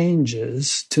life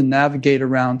changes to navigate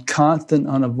around constant,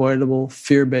 unavoidable,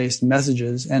 fear-based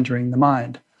messages entering the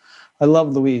mind. I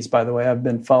love Louise, by the way. I've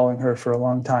been following her for a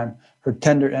long time. Her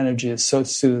tender energy is so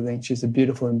soothing. She's a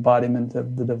beautiful embodiment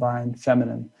of the divine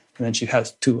feminine. And then she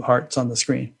has 2 hearts on the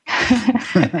screen.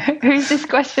 Who's this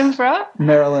question from?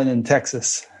 Marilyn in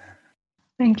Texas.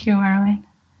 Thank you, Marilyn.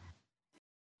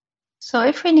 So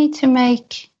if we need to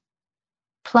make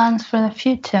plans for the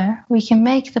future, we can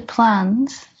make the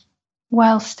plans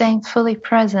while staying fully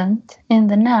present in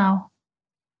the now.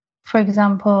 For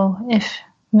example, if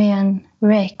me and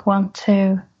Rick want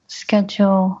to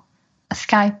schedule a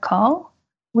Skype call,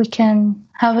 we can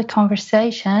have a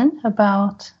conversation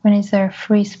about when is there a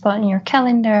free spot in your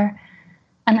calendar.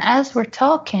 And as we're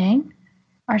talking,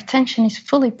 our attention is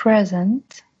fully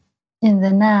present in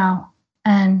the now,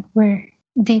 and we're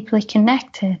deeply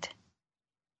connected.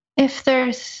 If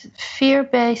there's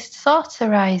fear-based thoughts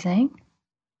arising,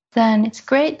 then it's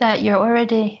great that you're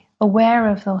already aware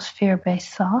of those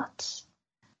fear-based thoughts.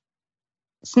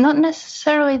 It's not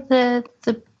necessarily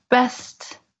the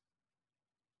best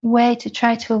way to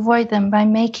try to avoid them by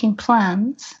making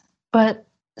plans, but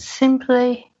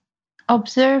simply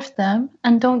observe them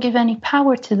and don't give any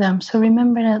power to them. So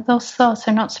remember that those thoughts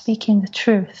are not speaking the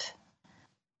truth.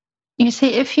 You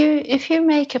see, if you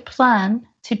make a plan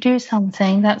to do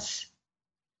something that's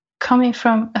coming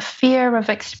from a fear of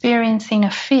experiencing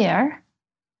a fear,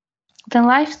 then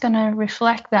life's going to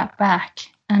reflect that back,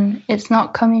 and it's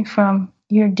not coming from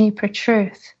your deeper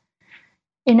truth.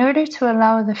 In order to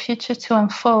allow the future to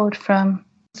unfold from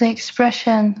the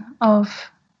expression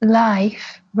of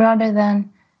life rather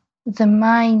than the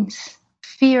mind's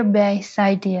fear-based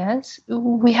ideas,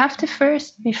 we have to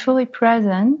first be fully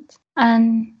present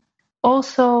and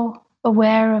also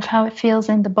aware of how it feels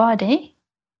in the body.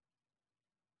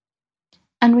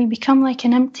 And we become like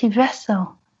an empty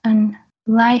vessel, and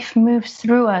life moves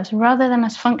through us rather than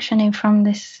us functioning from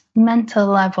this mental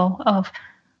level of,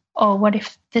 oh, what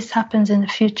if this happens in the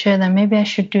future, then maybe I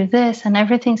should do this. And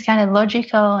everything's kind of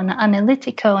logical and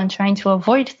analytical and trying to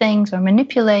avoid things or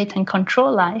manipulate and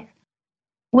control life.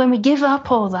 When we give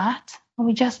up all that and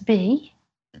we just be,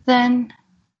 then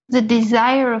the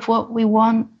desire of what we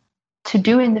want to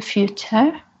do in the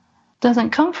future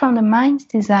doesn't come from the mind's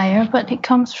desire, but it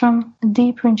comes from a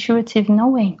deeper intuitive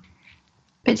knowing.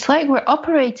 It's like we're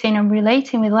operating and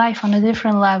relating with life on a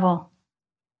different level.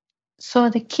 So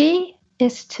the key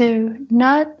is to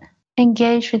not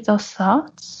engage with those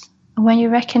thoughts. When you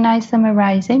recognize them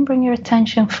arising, bring your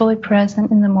attention fully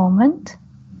present in the moment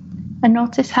and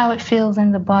notice how it feels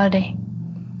in the body.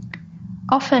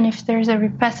 Often, if there's a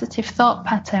repetitive thought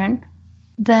pattern,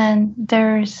 then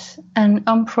there's an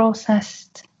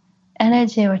unprocessed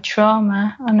energy or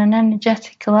trauma on an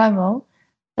energetic level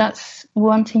that's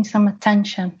wanting some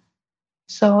attention.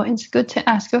 So it's good to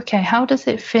ask, okay, how does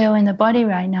it feel in the body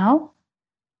right now?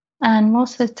 And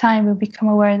most of the time we become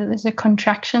aware that there's a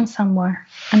contraction somewhere.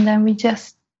 And then we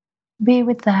just be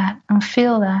with that and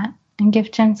feel that and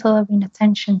give gentle loving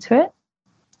attention to it.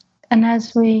 And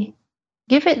as we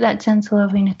give it that gentle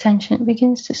loving attention, it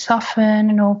begins to soften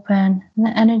and open, and the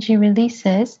energy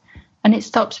releases, and it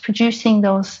stops producing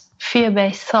those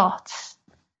fear-based thoughts.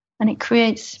 And it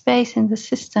creates space in the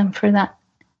system for that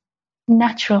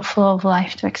natural flow of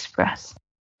life to express.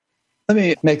 Let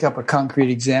me make up a concrete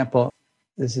example.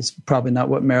 This is probably not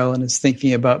what Marilyn is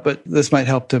thinking about, but this might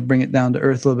help to bring it down to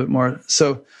earth a little bit more.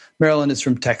 So Marilyn is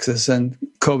from Texas, and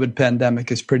COVID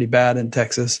pandemic is pretty bad in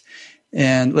Texas.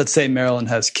 And let's say Marilyn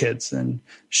has kids, and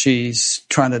she's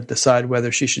trying to decide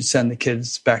whether she should send the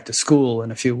kids back to school in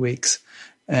a few weeks.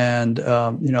 And,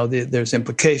 there's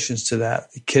implications to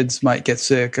that. The kids might get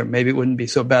sick, or maybe it wouldn't be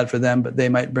so bad for them, but they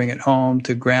might bring it home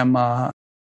to grandma.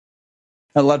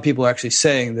 A lot of people are actually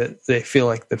saying that they feel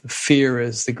like the fear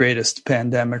is the greatest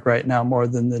pandemic right now, more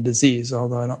than the disease,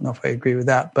 although I don't know if I agree with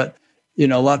that. But, a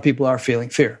lot of people are feeling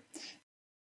fear.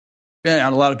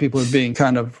 And a lot of people are being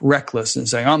kind of reckless and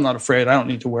saying, I'm not afraid, I don't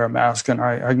need to wear a mask, and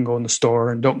I can go in the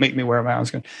store and don't make me wear a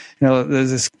mask. And, there's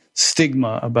this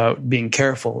stigma about being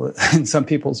careful in some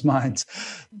people's minds.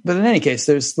 But in any case,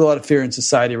 there's a lot of fear in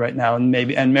society right now, and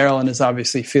Marilyn is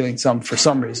obviously feeling some for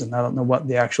some reason. I don't know what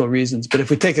the actual reasons, but if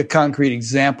we take a concrete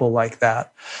example like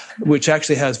that, which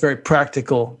actually has very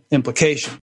practical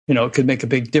implication, it could make a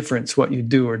big difference what you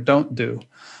do or don't do.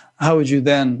 How would you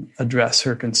then address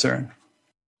her concern?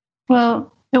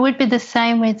 Well, it would be the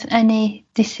same with any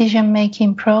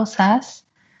decision-making process.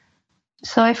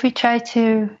 So if we try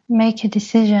to make a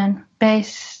decision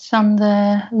based on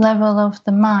the level of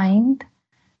the mind,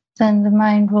 then the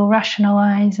mind will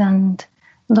rationalize and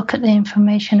look at the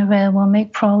information available,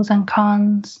 make pros and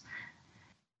cons.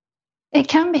 It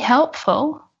can be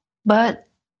helpful, but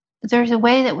there's a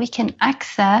way that we can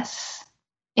access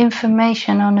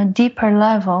information on a deeper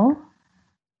level,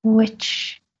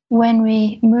 which when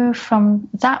we move from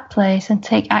that place and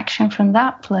take action from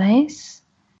that place,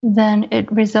 then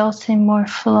it results in more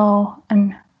flow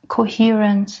and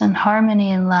coherence and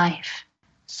harmony in life.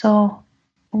 So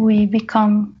we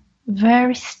become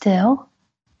very still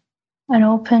and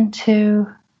open to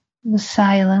the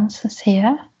silence that's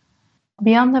here,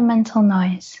 beyond the mental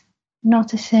noise,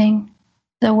 noticing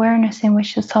the awareness in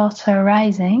which the thoughts are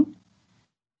arising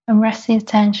and rest the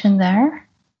attention there.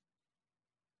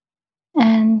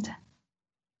 And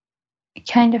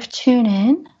kind of tune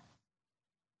in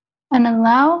and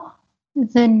allow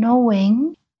the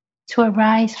knowing to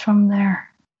arise from there.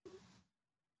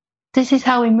 This is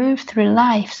how we move through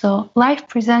life. So life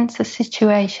presents a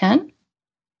situation,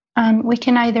 and we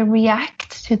can either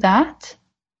react to that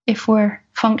if we're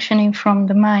functioning from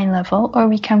the mind level, or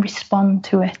we can respond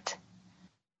to it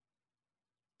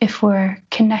if we're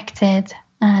connected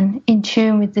and in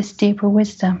tune with this deeper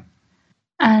wisdom.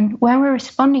 And when we're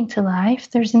responding to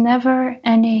life, there's never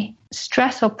any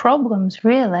stress or problems,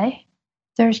 really.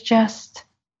 There's just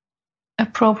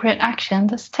appropriate action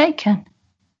that's taken.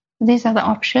 These are the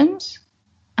options,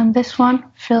 and this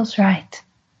one feels right.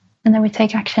 And then we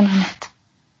take action on it.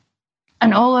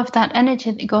 And all of that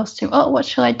energy that goes to, oh, what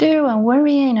shall I do? And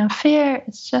worrying and fear,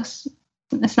 it's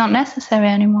not necessary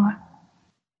anymore.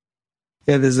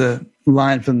 Yeah, there's a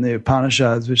line from the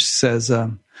Upanishads which says,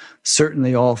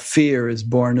 certainly all fear is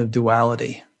born of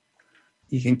duality.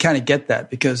 You can kind of get that,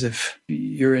 because if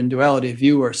you're in duality, if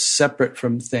you are separate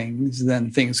from things, then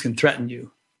things can threaten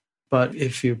you. But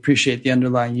if you appreciate the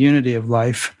underlying unity of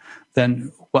life,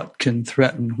 then what can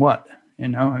threaten what?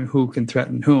 And who can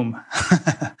threaten whom?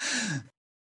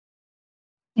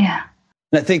 Yeah.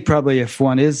 And I think probably if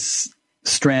one is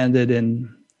stranded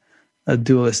in a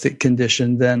dualistic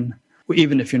condition, then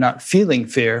even if you're not feeling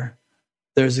fear,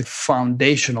 there's a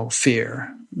foundational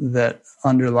fear that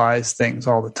underlies things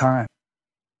all the time.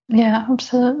 Yeah,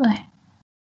 absolutely.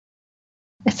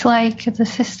 It's like the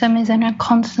system is in a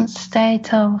constant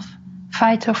state of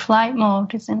fight or flight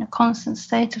mode. It's in a constant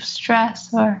state of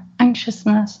stress or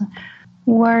anxiousness.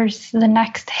 Where's the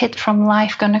next hit from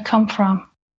life going to come from?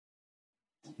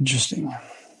 Interesting.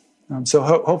 So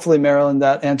hopefully, Marilyn,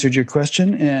 that answered your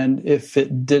question. And if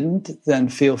it didn't, then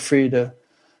feel free to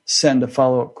send a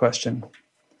follow-up question.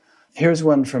 Here's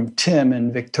one from Tim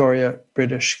in Victoria,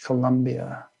 British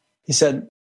Columbia. He said,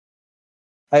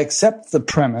 I accept the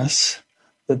premise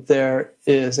that there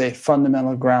is a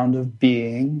fundamental ground of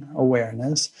being,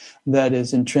 awareness, that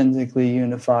is intrinsically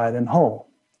unified and whole.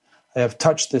 I have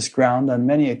touched this ground on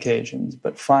many occasions,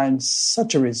 but find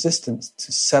such a resistance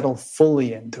to settle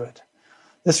fully into it.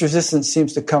 This resistance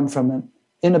seems to come from an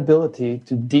inability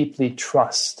to deeply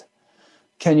trust.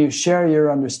 Can you share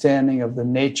your understanding of the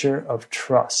nature of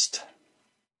trust?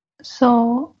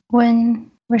 So when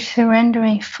we're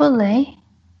surrendering fully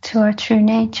to our true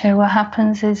nature, what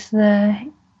happens is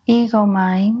the ego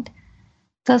mind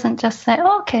doesn't just say,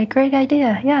 oh, okay, great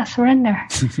idea, yeah, surrender.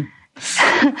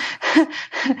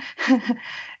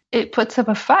 It puts up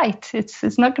a fight.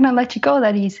 It's not going to let you go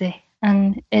that easy.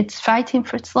 And it's fighting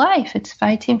for its life. It's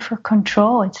fighting for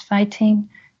control. It's fighting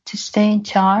to stay in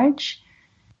charge.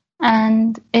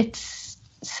 And it's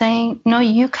saying, no,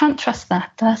 you can't trust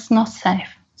that. That's not safe.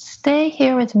 Stay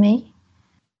here with me.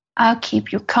 I'll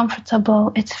keep you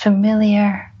comfortable. It's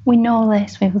familiar. We know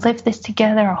this. We've lived this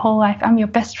together our whole life. I'm your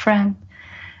best friend.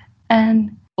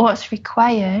 And what's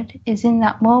required is in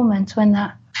that moment when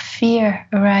that fear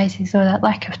arises or that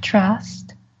lack of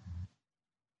trust,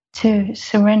 to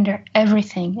surrender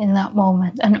everything in that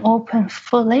moment and open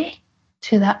fully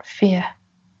to that fear.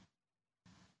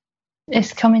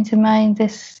 It's coming to mind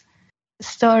this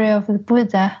story of the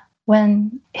Buddha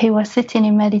when he was sitting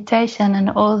in meditation and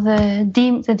all the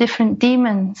different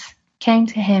demons came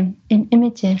to him in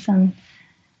images. And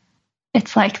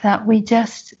it's like that. We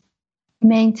just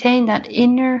maintain that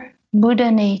inner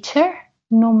Buddha nature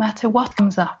no matter what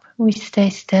comes up. We stay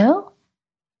still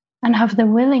and have the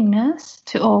willingness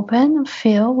to open and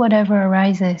feel whatever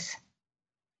arises.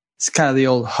 It's kind of the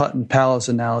old hut and palace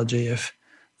analogy. If,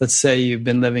 let's say, you've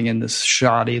been living in this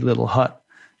shoddy little hut,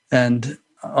 and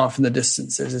off in the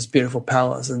distance there's this beautiful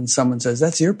palace, and someone says,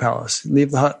 that's your palace.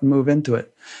 Leave the hut and move into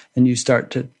it. And you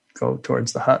start to go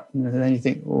towards the hut, and then you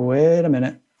think, wait a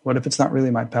minute. What if it's not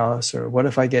really my palace? Or what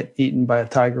if I get eaten by a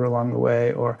tiger along the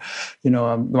way? Or,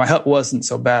 my hut wasn't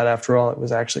so bad after all. It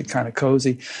was actually kind of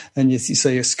cozy. And so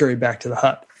you scurry back to the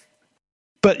hut.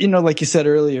 But, like you said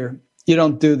earlier, you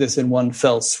don't do this in one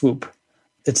fell swoop.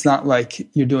 It's not like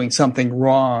you're doing something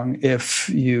wrong if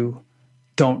you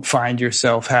don't find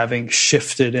yourself having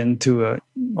shifted into a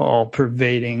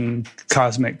all-pervading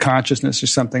cosmic consciousness or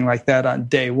something like that on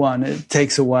day one. It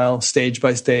takes a while, stage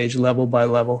by stage, level by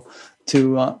level,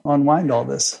 to unwind all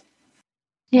this.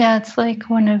 Yeah, it's like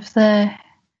one of the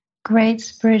great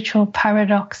spiritual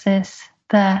paradoxes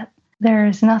that there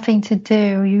is nothing to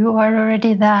do. You are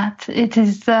already that. It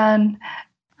is done.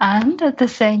 And at the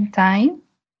same time,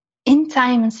 in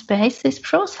time and space, this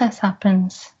process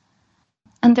happens.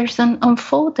 And there's an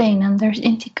unfolding and there's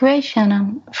integration.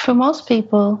 And for most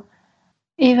people,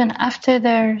 even after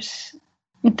there's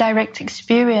direct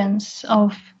experience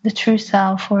of the true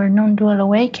self or non-dual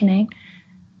awakening,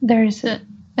 there's a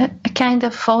kind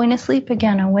of falling asleep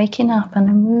again and waking up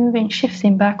and moving,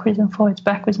 shifting backwards and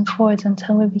forwards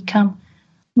until we become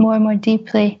more and more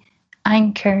deeply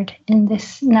anchored in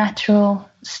this natural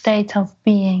state of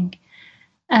being.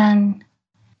 And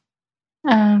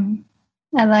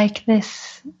I like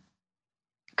this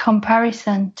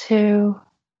comparison to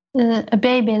a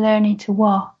baby learning to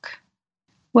walk,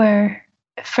 where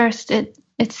first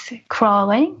it's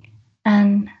crawling,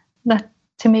 and that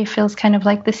to me feels kind of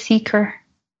like the seeker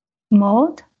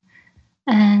mode,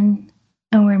 and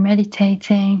we're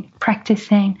meditating,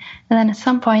 practicing, and then at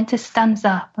some point it stands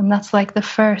up, and that's like the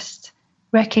first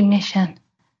recognition.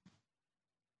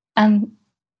 And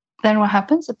then what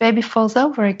happens? The baby falls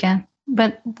over again,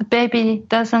 but the baby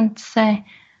doesn't say,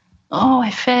 "Oh, I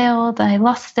failed, I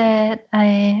lost it,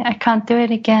 I can't do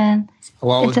it again."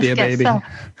 I'll always be a baby.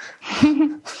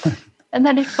 And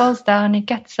then it falls down, it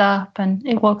gets up, and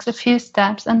it walks a few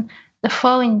steps, and the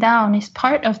falling down is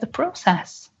part of the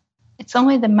process. It's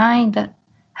only the mind that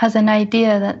has an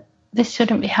idea that this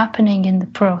shouldn't be happening in the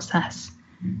process.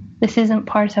 This isn't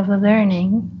part of the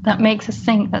learning that makes us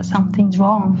think that something's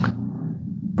wrong.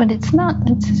 But it's not.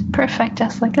 It's perfect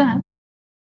just like that.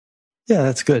 Yeah,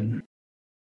 that's good.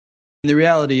 The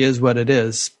reality is what it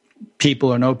is.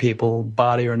 People or no people,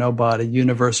 body or no body,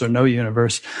 universe or no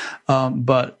universe.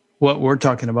 But what we're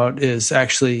talking about is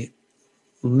actually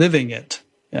living it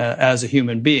as a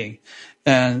human being.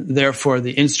 And therefore,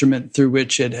 the instrument through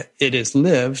which it is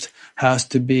lived has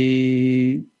to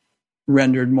be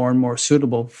rendered more and more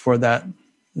suitable for that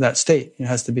state. It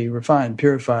has to be refined,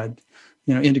 purified,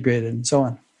 integrated, and so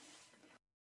on.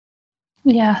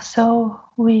 Yeah, so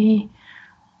we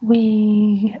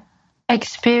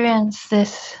experience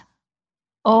this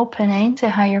opening to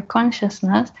higher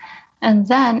consciousness, and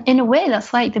then in a way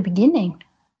that's like the beginning,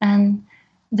 and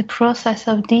the process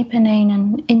of deepening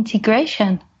and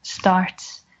integration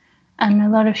starts, and a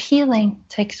lot of healing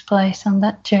takes place on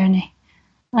that journey.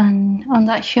 And on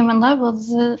that human level,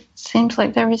 it seems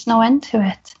like there is no end to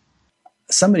it.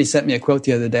 Somebody sent me a quote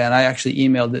the other day, and I actually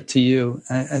emailed it to you.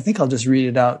 I think I'll just read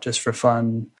it out just for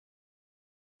fun.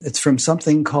 It's from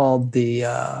something called the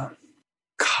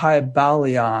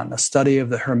Kybalion, a study of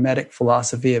the Hermetic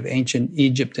philosophy of ancient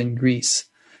Egypt and Greece.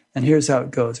 And here's how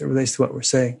it goes. It relates to what we're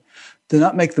saying. Do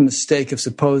not make the mistake of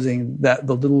supposing that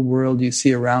the little world you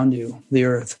see around you, the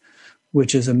earth,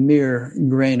 which is a mere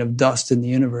grain of dust in the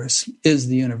universe, is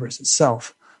the universe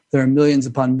itself. There are millions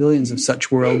upon millions of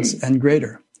such worlds and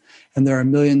greater. And there are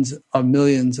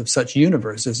millions of such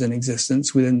universes in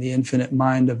existence within the infinite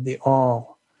mind of the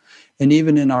all. And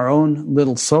even in our own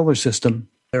little solar system,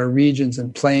 there are regions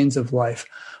and planes of life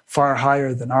far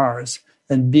higher than ours,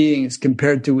 and beings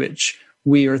compared to which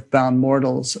we earthbound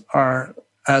mortals are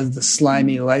as the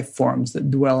slimy life forms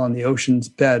that dwell on the ocean's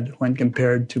bed when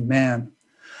compared to man.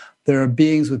 There are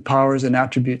beings with powers and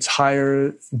attributes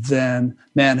higher than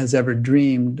man has ever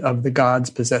dreamed of the gods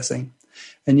possessing.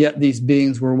 And yet these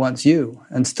beings were once you,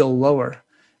 and still lower,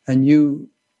 and you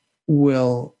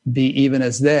will be even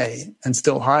as they, and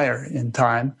still higher in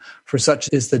time, for such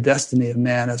is the destiny of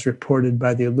man as reported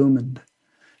by the illumined.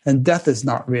 And death is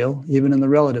not real, even in the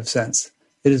relative sense.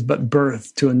 It is but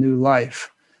birth to a new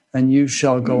life, and you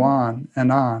shall go on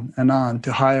and on and on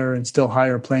to higher and still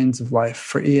higher planes of life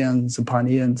for eons upon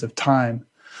eons of time.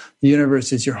 The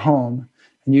universe is your home,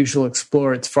 and you shall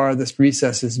explore its farthest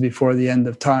recesses before the end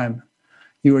of time.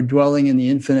 You are dwelling in the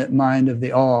infinite mind of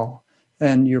the all,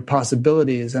 and your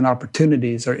possibilities and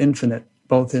opportunities are infinite,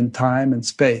 both in time and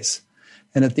space.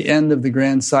 And at the end of the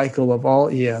grand cycle of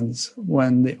all eons,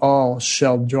 when the all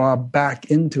shall draw back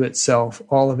into itself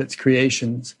all of its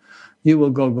creations, you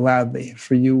will go gladly,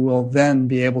 for you will then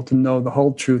be able to know the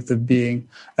whole truth of being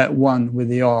at one with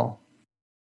the all.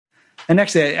 And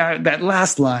actually, that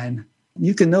last line,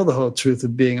 you can know the whole truth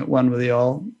of being at one with the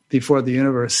all before the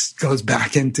universe goes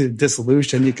back into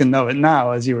dissolution. You can know it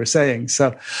now, as you were saying.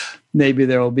 So maybe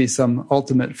there will be some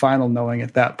ultimate final knowing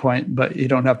at that point, but you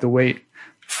don't have to wait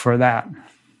for that.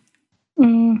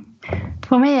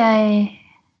 For me, I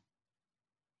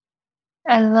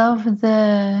love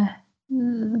the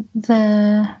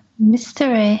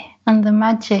mystery and the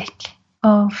magic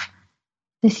of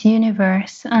this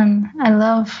universe, and I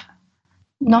love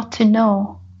not to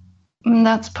know. And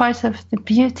that's part of the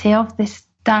beauty of this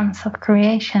dance of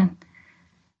creation.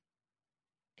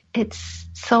 It's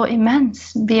so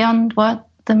immense, beyond what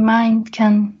the mind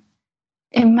can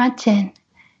imagine.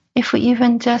 If we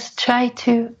even just try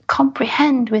to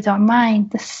comprehend with our mind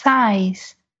the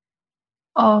size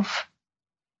of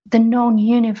the known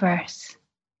universe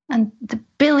and the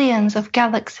billions of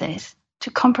galaxies, to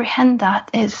comprehend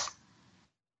that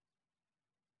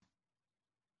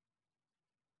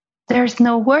there's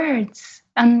no words,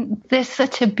 and there's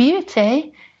such a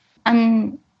beauty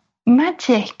and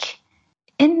magic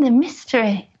in the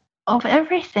mystery of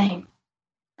everything.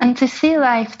 And to see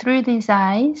life through these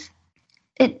eyes,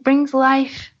 it brings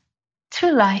life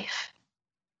to life.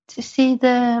 to see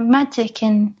the magic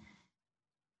in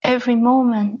every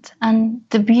moment and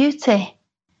the beauty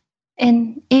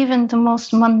in even the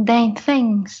most mundane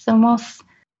things, the most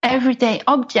everyday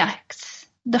objects.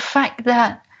 The fact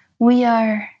that we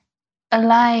are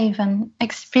alive and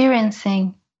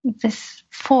experiencing this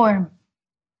form,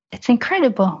 it's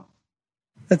incredible.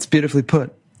 That's beautifully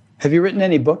put. Have you written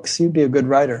any books? You'd be a good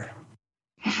writer.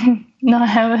 No, I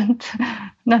haven't.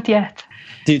 Not yet.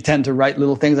 Do you tend to write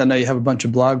little things? I know you have a bunch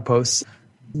of blog posts.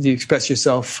 Do you express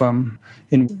yourself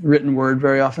in written word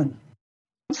very often?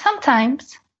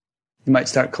 Sometimes. You might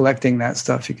start collecting that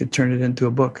stuff. You could turn it into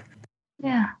a book.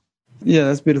 Yeah. Yeah,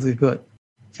 that's beautifully put.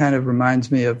 Kind of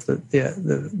reminds me of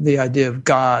the idea of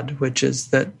God, which is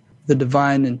that the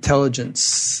divine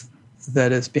intelligence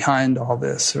that is behind all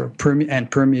this or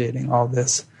permeating all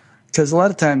this. Because a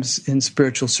lot of times in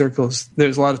spiritual circles,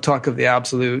 there's a lot of talk of the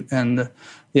absolute and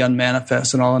the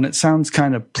unmanifest and all, and it sounds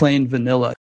kind of plain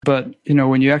vanilla. But,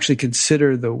 when you actually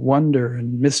consider the wonder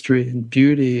and mystery and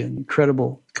beauty and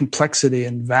incredible complexity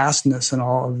and vastness and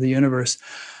all of the universe,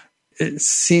 it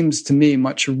seems to me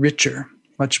much richer,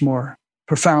 much more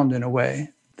profound in a way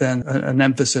than an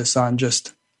emphasis on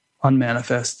just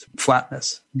unmanifest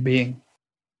flatness, being.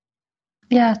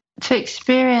 Yeah, to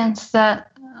experience that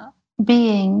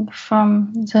being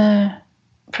from the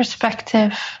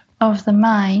perspective of the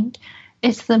mind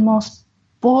is the most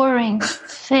boring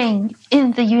thing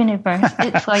in the universe.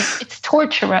 It's like, it's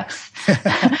torturous.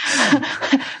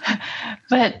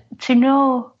 But to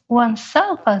know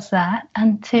oneself as that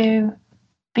and to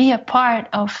be a part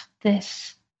of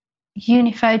this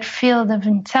unified field of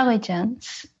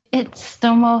intelligence, it's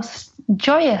the most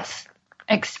joyous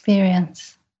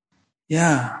experience.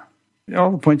 Yeah.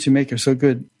 All the points you make are so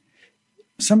good.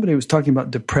 Somebody was talking about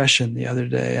depression the other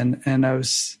day, and I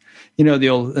was, the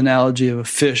old analogy of a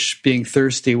fish being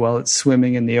thirsty while it's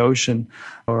swimming in the ocean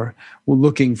or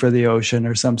looking for the ocean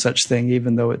or some such thing,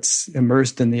 even though it's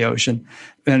immersed in the ocean.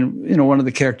 And, one of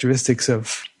the characteristics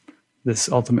of this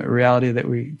ultimate reality that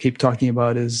we keep talking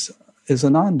about is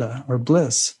ananda or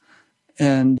bliss.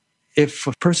 And if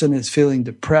a person is feeling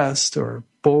depressed or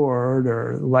bored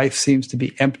or life seems to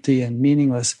be empty and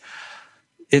meaningless,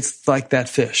 it's like that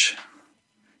fish.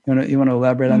 You want to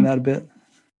elaborate on that a bit?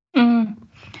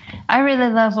 I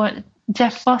really love what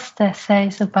Jeff Foster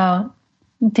says about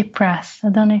depressed. I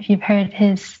don't know if you've heard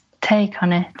his take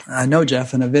on it. I know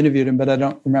Jeff, and I've interviewed him, but I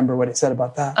don't remember what he said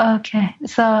about that. Okay,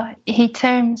 so he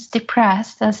terms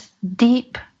depressed as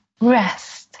deep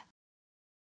rest.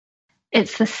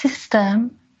 It's the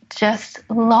system just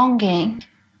longing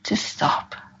to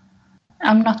stop.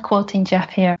 I'm not quoting Jeff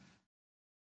here.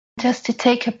 Just to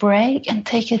take a break and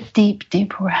take a deep,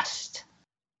 deep rest.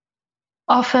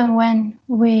 Often when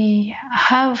we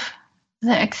have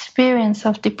the experience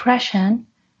of depression,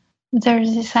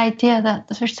 there's this idea that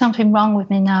there's something wrong with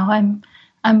me now.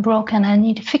 I'm broken. I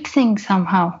need fixing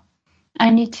somehow. I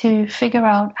need to figure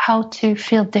out how to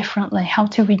feel differently, how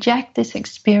to reject this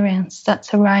experience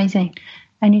that's arising.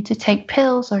 I need to take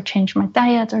pills or change my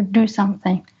diet or do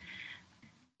something.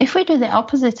 If we do the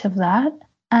opposite of that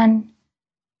and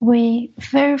we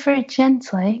very, very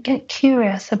gently get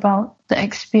curious about the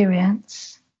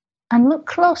experience and look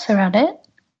closer at it,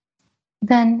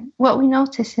 then what we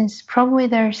notice is probably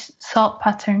there's thought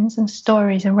patterns and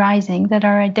stories arising that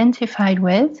are identified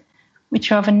with,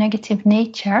 which are of a negative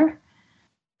nature.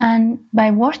 And by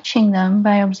watching them,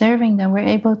 by observing them, we're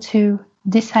able to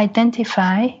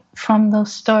disidentify from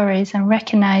those stories and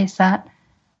recognize that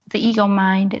the ego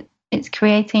mind, it's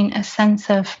creating a sense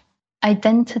of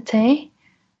identity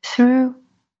through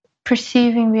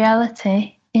perceiving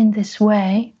reality in this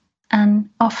way. And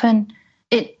often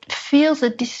it feels a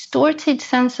distorted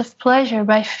sense of pleasure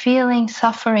by feeling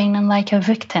suffering and like a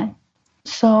victim.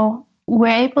 So we're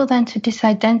able then to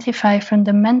disidentify from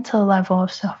the mental level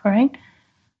of suffering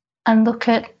and look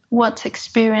at what's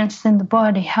experienced in the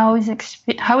body. How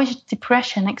is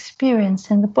depression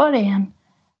experienced in the body? And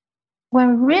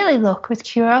when we really look with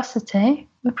curiosity,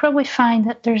 we probably find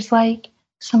that there's like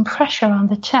some pressure on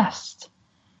the chest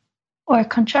or a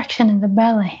contraction in the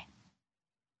belly.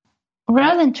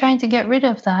 Rather than trying to get rid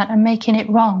of that and making it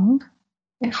wrong,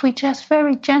 if we just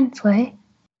very gently,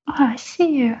 I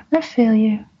see you, I feel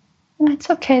you,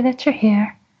 it's okay that you're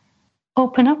here,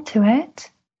 open up to it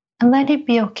and let it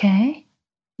be okay,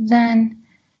 then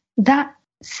that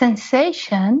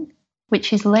sensation,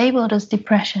 which is labeled as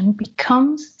depression,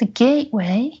 becomes the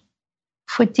gateway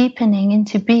for deepening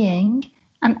into being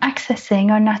and accessing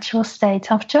our natural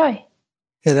state of joy.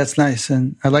 Yeah, that's nice.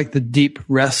 And I like the deep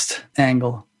rest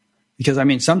angle. Because,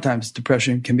 sometimes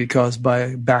depression can be caused by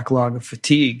a backlog of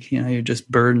fatigue. You're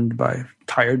just burdened by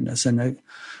tiredness. And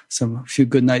a few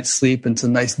good nights sleep and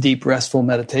some nice, deep, restful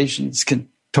meditations can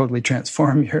totally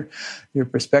transform your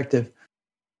perspective.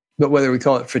 But whether we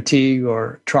call it fatigue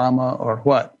or trauma or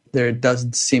what, there does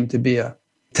seem to be a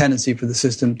tendency for the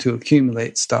system to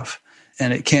accumulate stuff.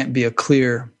 And it can't be a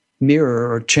clear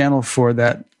mirror or channel for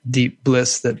that deep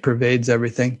bliss that pervades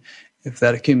everything if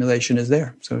that accumulation is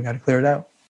there. So we got to clear it out.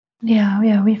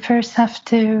 Yeah. We first have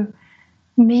to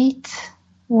meet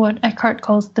what Eckhart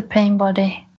calls the pain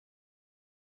body.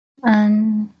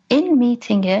 And in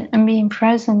meeting it and being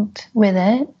present with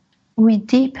it, we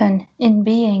deepen in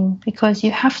being, because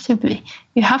you have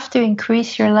to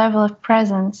increase your level of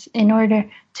presence in order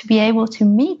to be able to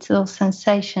meet those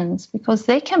sensations, because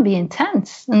they can be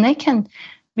intense and they can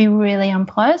be really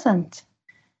unpleasant.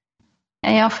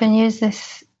 I often use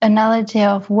this analogy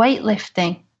of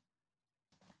weightlifting.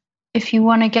 If you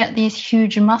want to get these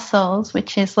huge muscles,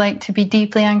 which is like to be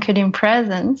deeply anchored in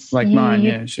presence. Like mine,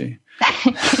 yeah, she.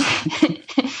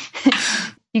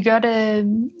 You got to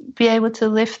be able to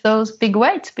lift those big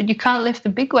weights, but you can't lift the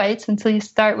big weights until you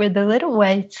start with the little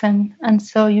weights. And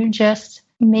so you just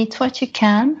meet what you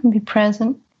can and be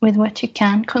present with what you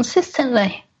can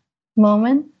consistently,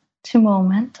 moment to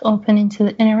moment, open into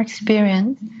the inner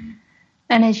experience.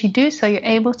 And as you do so, you're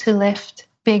able to lift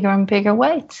bigger and bigger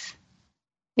weights.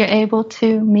 You're able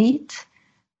to meet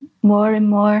more and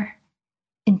more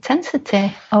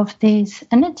intensity of these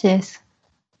energies.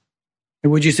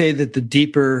 And would you say that the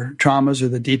deeper traumas or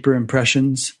the deeper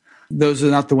impressions, those are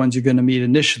not the ones you're going to meet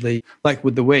initially, like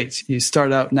with the weights? You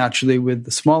start out naturally with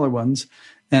the smaller ones,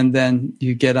 and then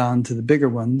you get on to the bigger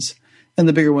ones. And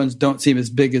the bigger ones don't seem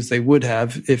as big as they would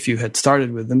have if you had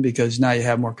started with them, because now you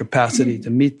have more capacity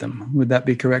to meet them. Would that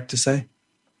be correct to say?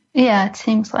 Yeah, it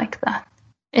seems like that.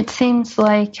 It seems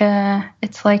like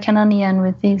it's like an onion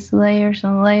with these layers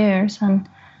and layers. And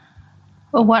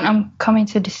what I'm coming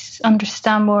to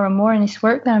understand more and more in this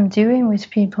work that I'm doing with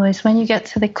people is when you get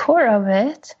to the core of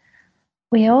it,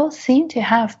 we all seem to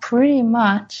have pretty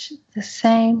much the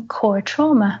same core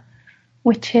trauma,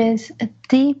 which is a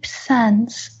deep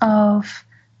sense of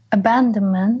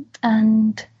abandonment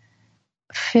and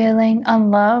feeling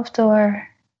unloved or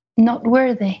not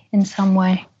worthy in some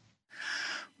way.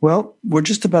 Well, we're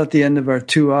just about at the end of our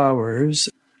 2 hours.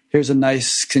 Here's a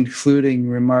nice concluding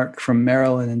remark from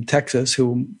Marilyn in Texas,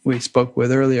 who we spoke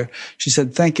with earlier. She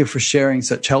said, "Thank you for sharing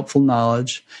such helpful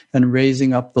knowledge and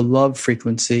raising up the love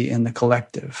frequency in the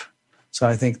collective." So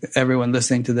I think that everyone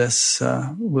listening to this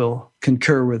will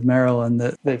concur with Marilyn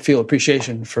that they feel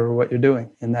appreciation for what you're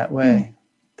doing in that way.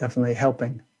 Definitely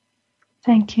helping.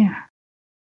 Thank you.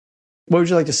 What would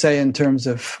you like to say in terms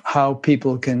of how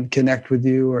people can connect with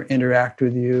you or interact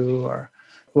with you, or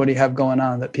what do you have going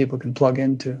on that people can plug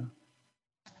into?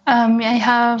 I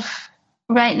have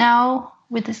right now,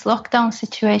 with this lockdown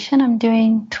situation, I'm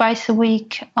doing twice a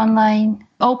week online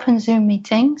open Zoom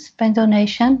meetings by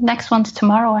donation. Next one's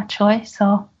tomorrow, actually.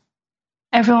 So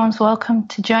everyone's welcome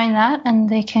to join that, and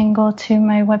they can go to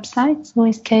my website,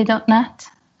 louisekay.net,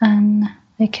 and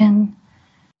they can,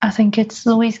 I think it's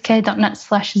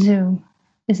louisekay.net/Zoom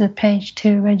is a page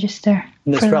to register.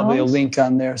 And there's probably a link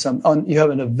on there. You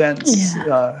have an events.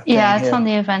 Yeah, it's on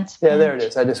the events page. Yeah, there it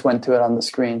is. I just went to it on the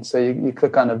screen. So you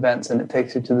click on events and it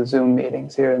takes you to the Zoom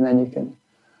meetings here, and then you can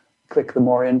click the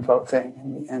more info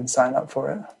thing and sign up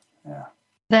for it. Yeah.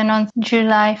 Then on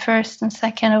July 1st and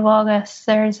 2nd of August,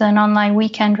 there's an online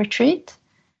weekend retreat,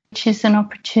 which is an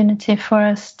opportunity for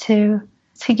us to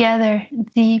together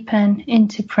deepen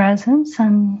into presence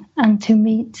and to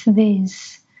meet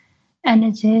these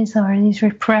energies or these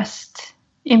repressed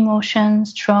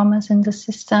emotions, traumas in the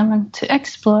system, and to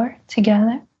explore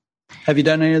together. Have you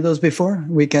done any of those before?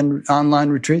 Weekend online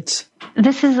retreats?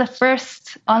 This is the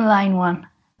first online one.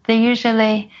 They're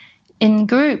usually in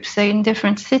groups, they're in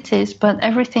different cities, but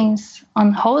everything's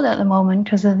on hold at the moment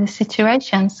because of the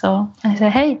situation. So I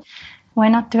said, hey, why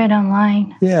not do it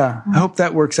online? Yeah, I hope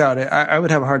that works out. I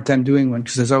would have a hard time doing one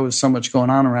because there's always so much going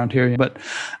on around here. But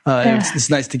it's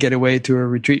nice to get away to a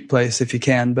retreat place if you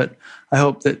can. But I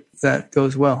hope that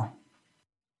goes well.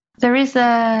 There is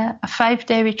a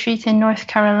 5-day retreat in North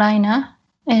Carolina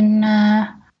in the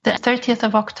 30th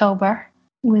of October.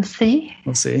 We'll see.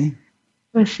 We'll see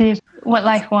what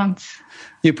life wants.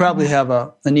 You probably have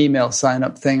an email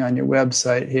sign-up thing on your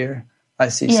website here. I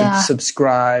see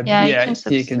subscribe.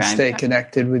 You can stay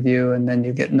connected with you, and then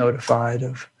you get notified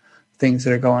of things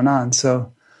that are going on.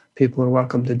 So people are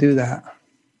welcome to do that.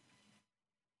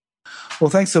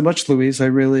 Well, thanks so much, Louise. I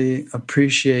really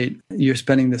appreciate you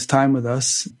spending this time with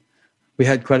us. We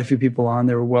had quite a few people on.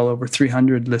 There were well over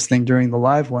 300 listening during the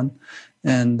live one,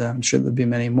 and I'm sure there'll be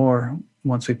many more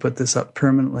once we put this up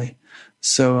permanently.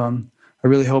 So I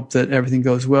really hope that everything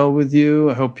goes well with you.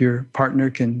 I hope your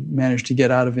partner can manage to get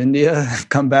out of India,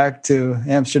 come back to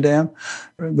Amsterdam.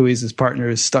 Louise's partner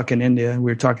is stuck in India.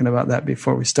 We were talking about that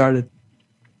before we started.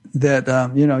 That,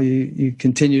 you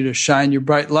continue to shine your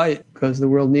bright light because the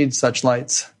world needs such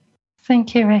lights.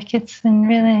 Thank you, Rick. It's been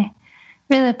really,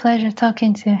 really a pleasure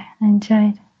talking to you. I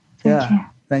enjoyed. Thank you.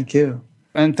 Thank you.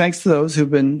 And thanks to those who've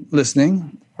been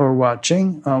listening or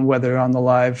watching, whether on the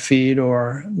live feed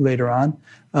or later on.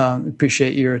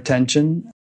 Appreciate your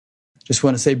attention. Just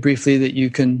want to say briefly that you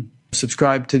can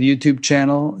subscribe to the YouTube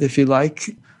channel if you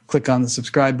like. Click on the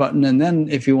subscribe button. And then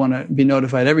if you want to be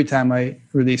notified every time I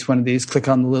release one of these, click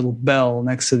on the little bell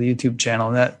next to the YouTube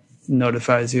channel. That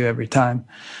notifies you every time.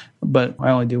 But I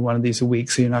only do one of these a week,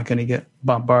 so you're not going to get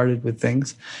bombarded with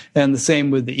things. And the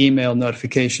same with the email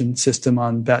notification system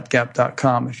on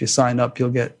batgap.com. If you sign up, you'll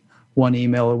get one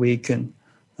email a week, and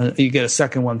you get a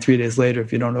second one 3 days later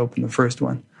if you don't open the first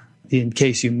one, in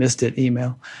case you missed it,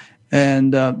 email.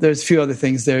 And there's a few other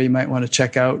things there you might want to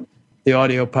check out. The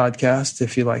audio podcast,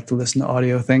 if you like to listen to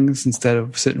audio things instead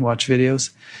of sit and watch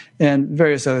videos, and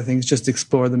various other things. Just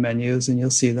explore the menus and you'll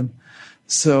see them.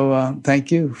 So thank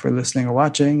you for listening or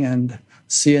watching, and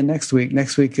see you next week.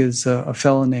 Next week is a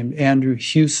fellow named Andrew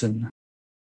Hewson.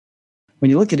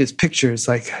 When you look at his pictures,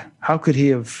 like, how could he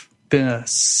have been a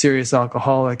serious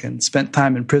alcoholic and spent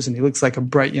time in prison? He looks like a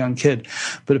bright young kid,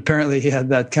 but apparently he had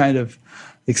that kind of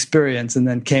experience and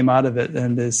then came out of it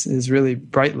and is really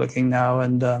bright looking now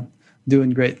and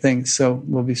doing great things. So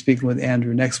we'll be speaking with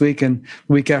Andrew next week. And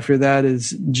the week after that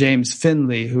is James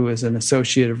Finley, who is an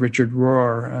associate of Richard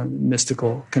Rohr, a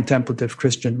mystical, contemplative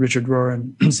Christian, Richard Rohr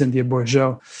and Cynthia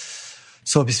Bourgeault.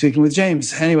 So I'll be speaking with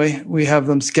James. Anyway, we have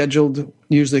them scheduled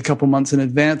usually a couple months in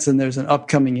advance, and there's an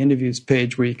upcoming interviews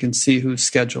page where you can see who's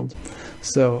scheduled.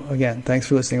 So again, thanks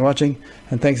for listening and watching.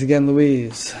 And thanks again,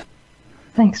 Louise.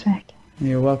 Thanks, Rick.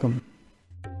 You're welcome.